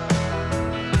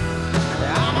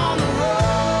 I'm on the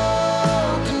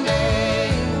road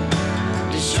today,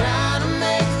 just trying to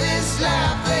make this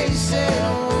life they said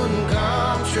wouldn't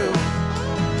come true.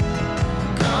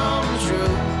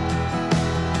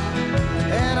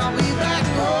 And I'll be back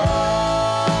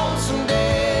home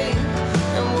someday,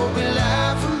 and we'll be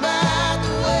laughing by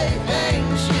the way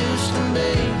things used to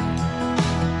be.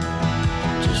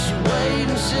 Just wait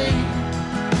and see.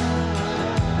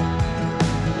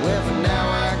 Well, for now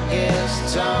I guess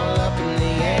it's all up in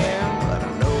the air, but I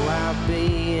know I'll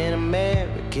be an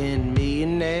American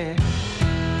millionaire.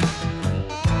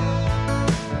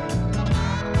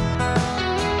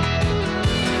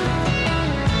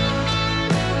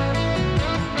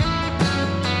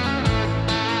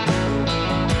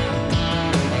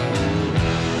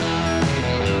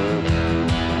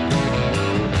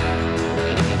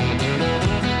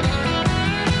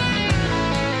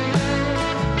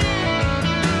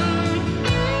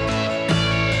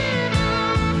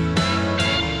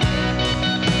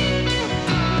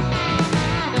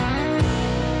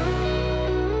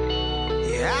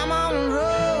 Yeah, I'm on the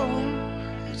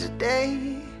road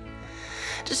today,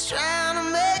 just trying to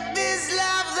make this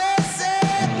life they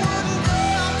said wouldn't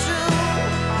come true.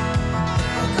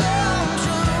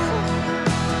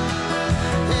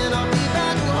 And I'll be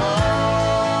back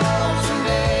home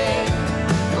someday,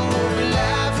 and we'll be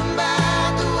laughing by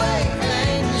the way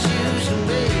things used to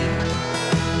be.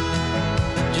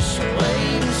 Just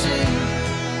wait and see.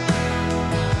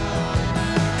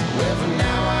 Well, for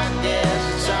now I guess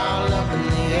it's all up in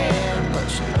the air, but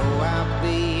you know I'll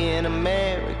be an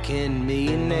American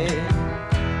millionaire.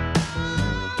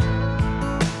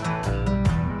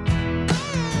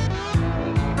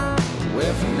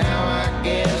 Well, for now I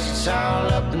guess it's all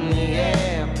up in the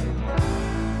air,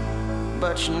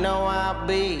 but you know I'll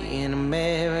be an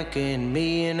American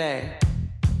millionaire.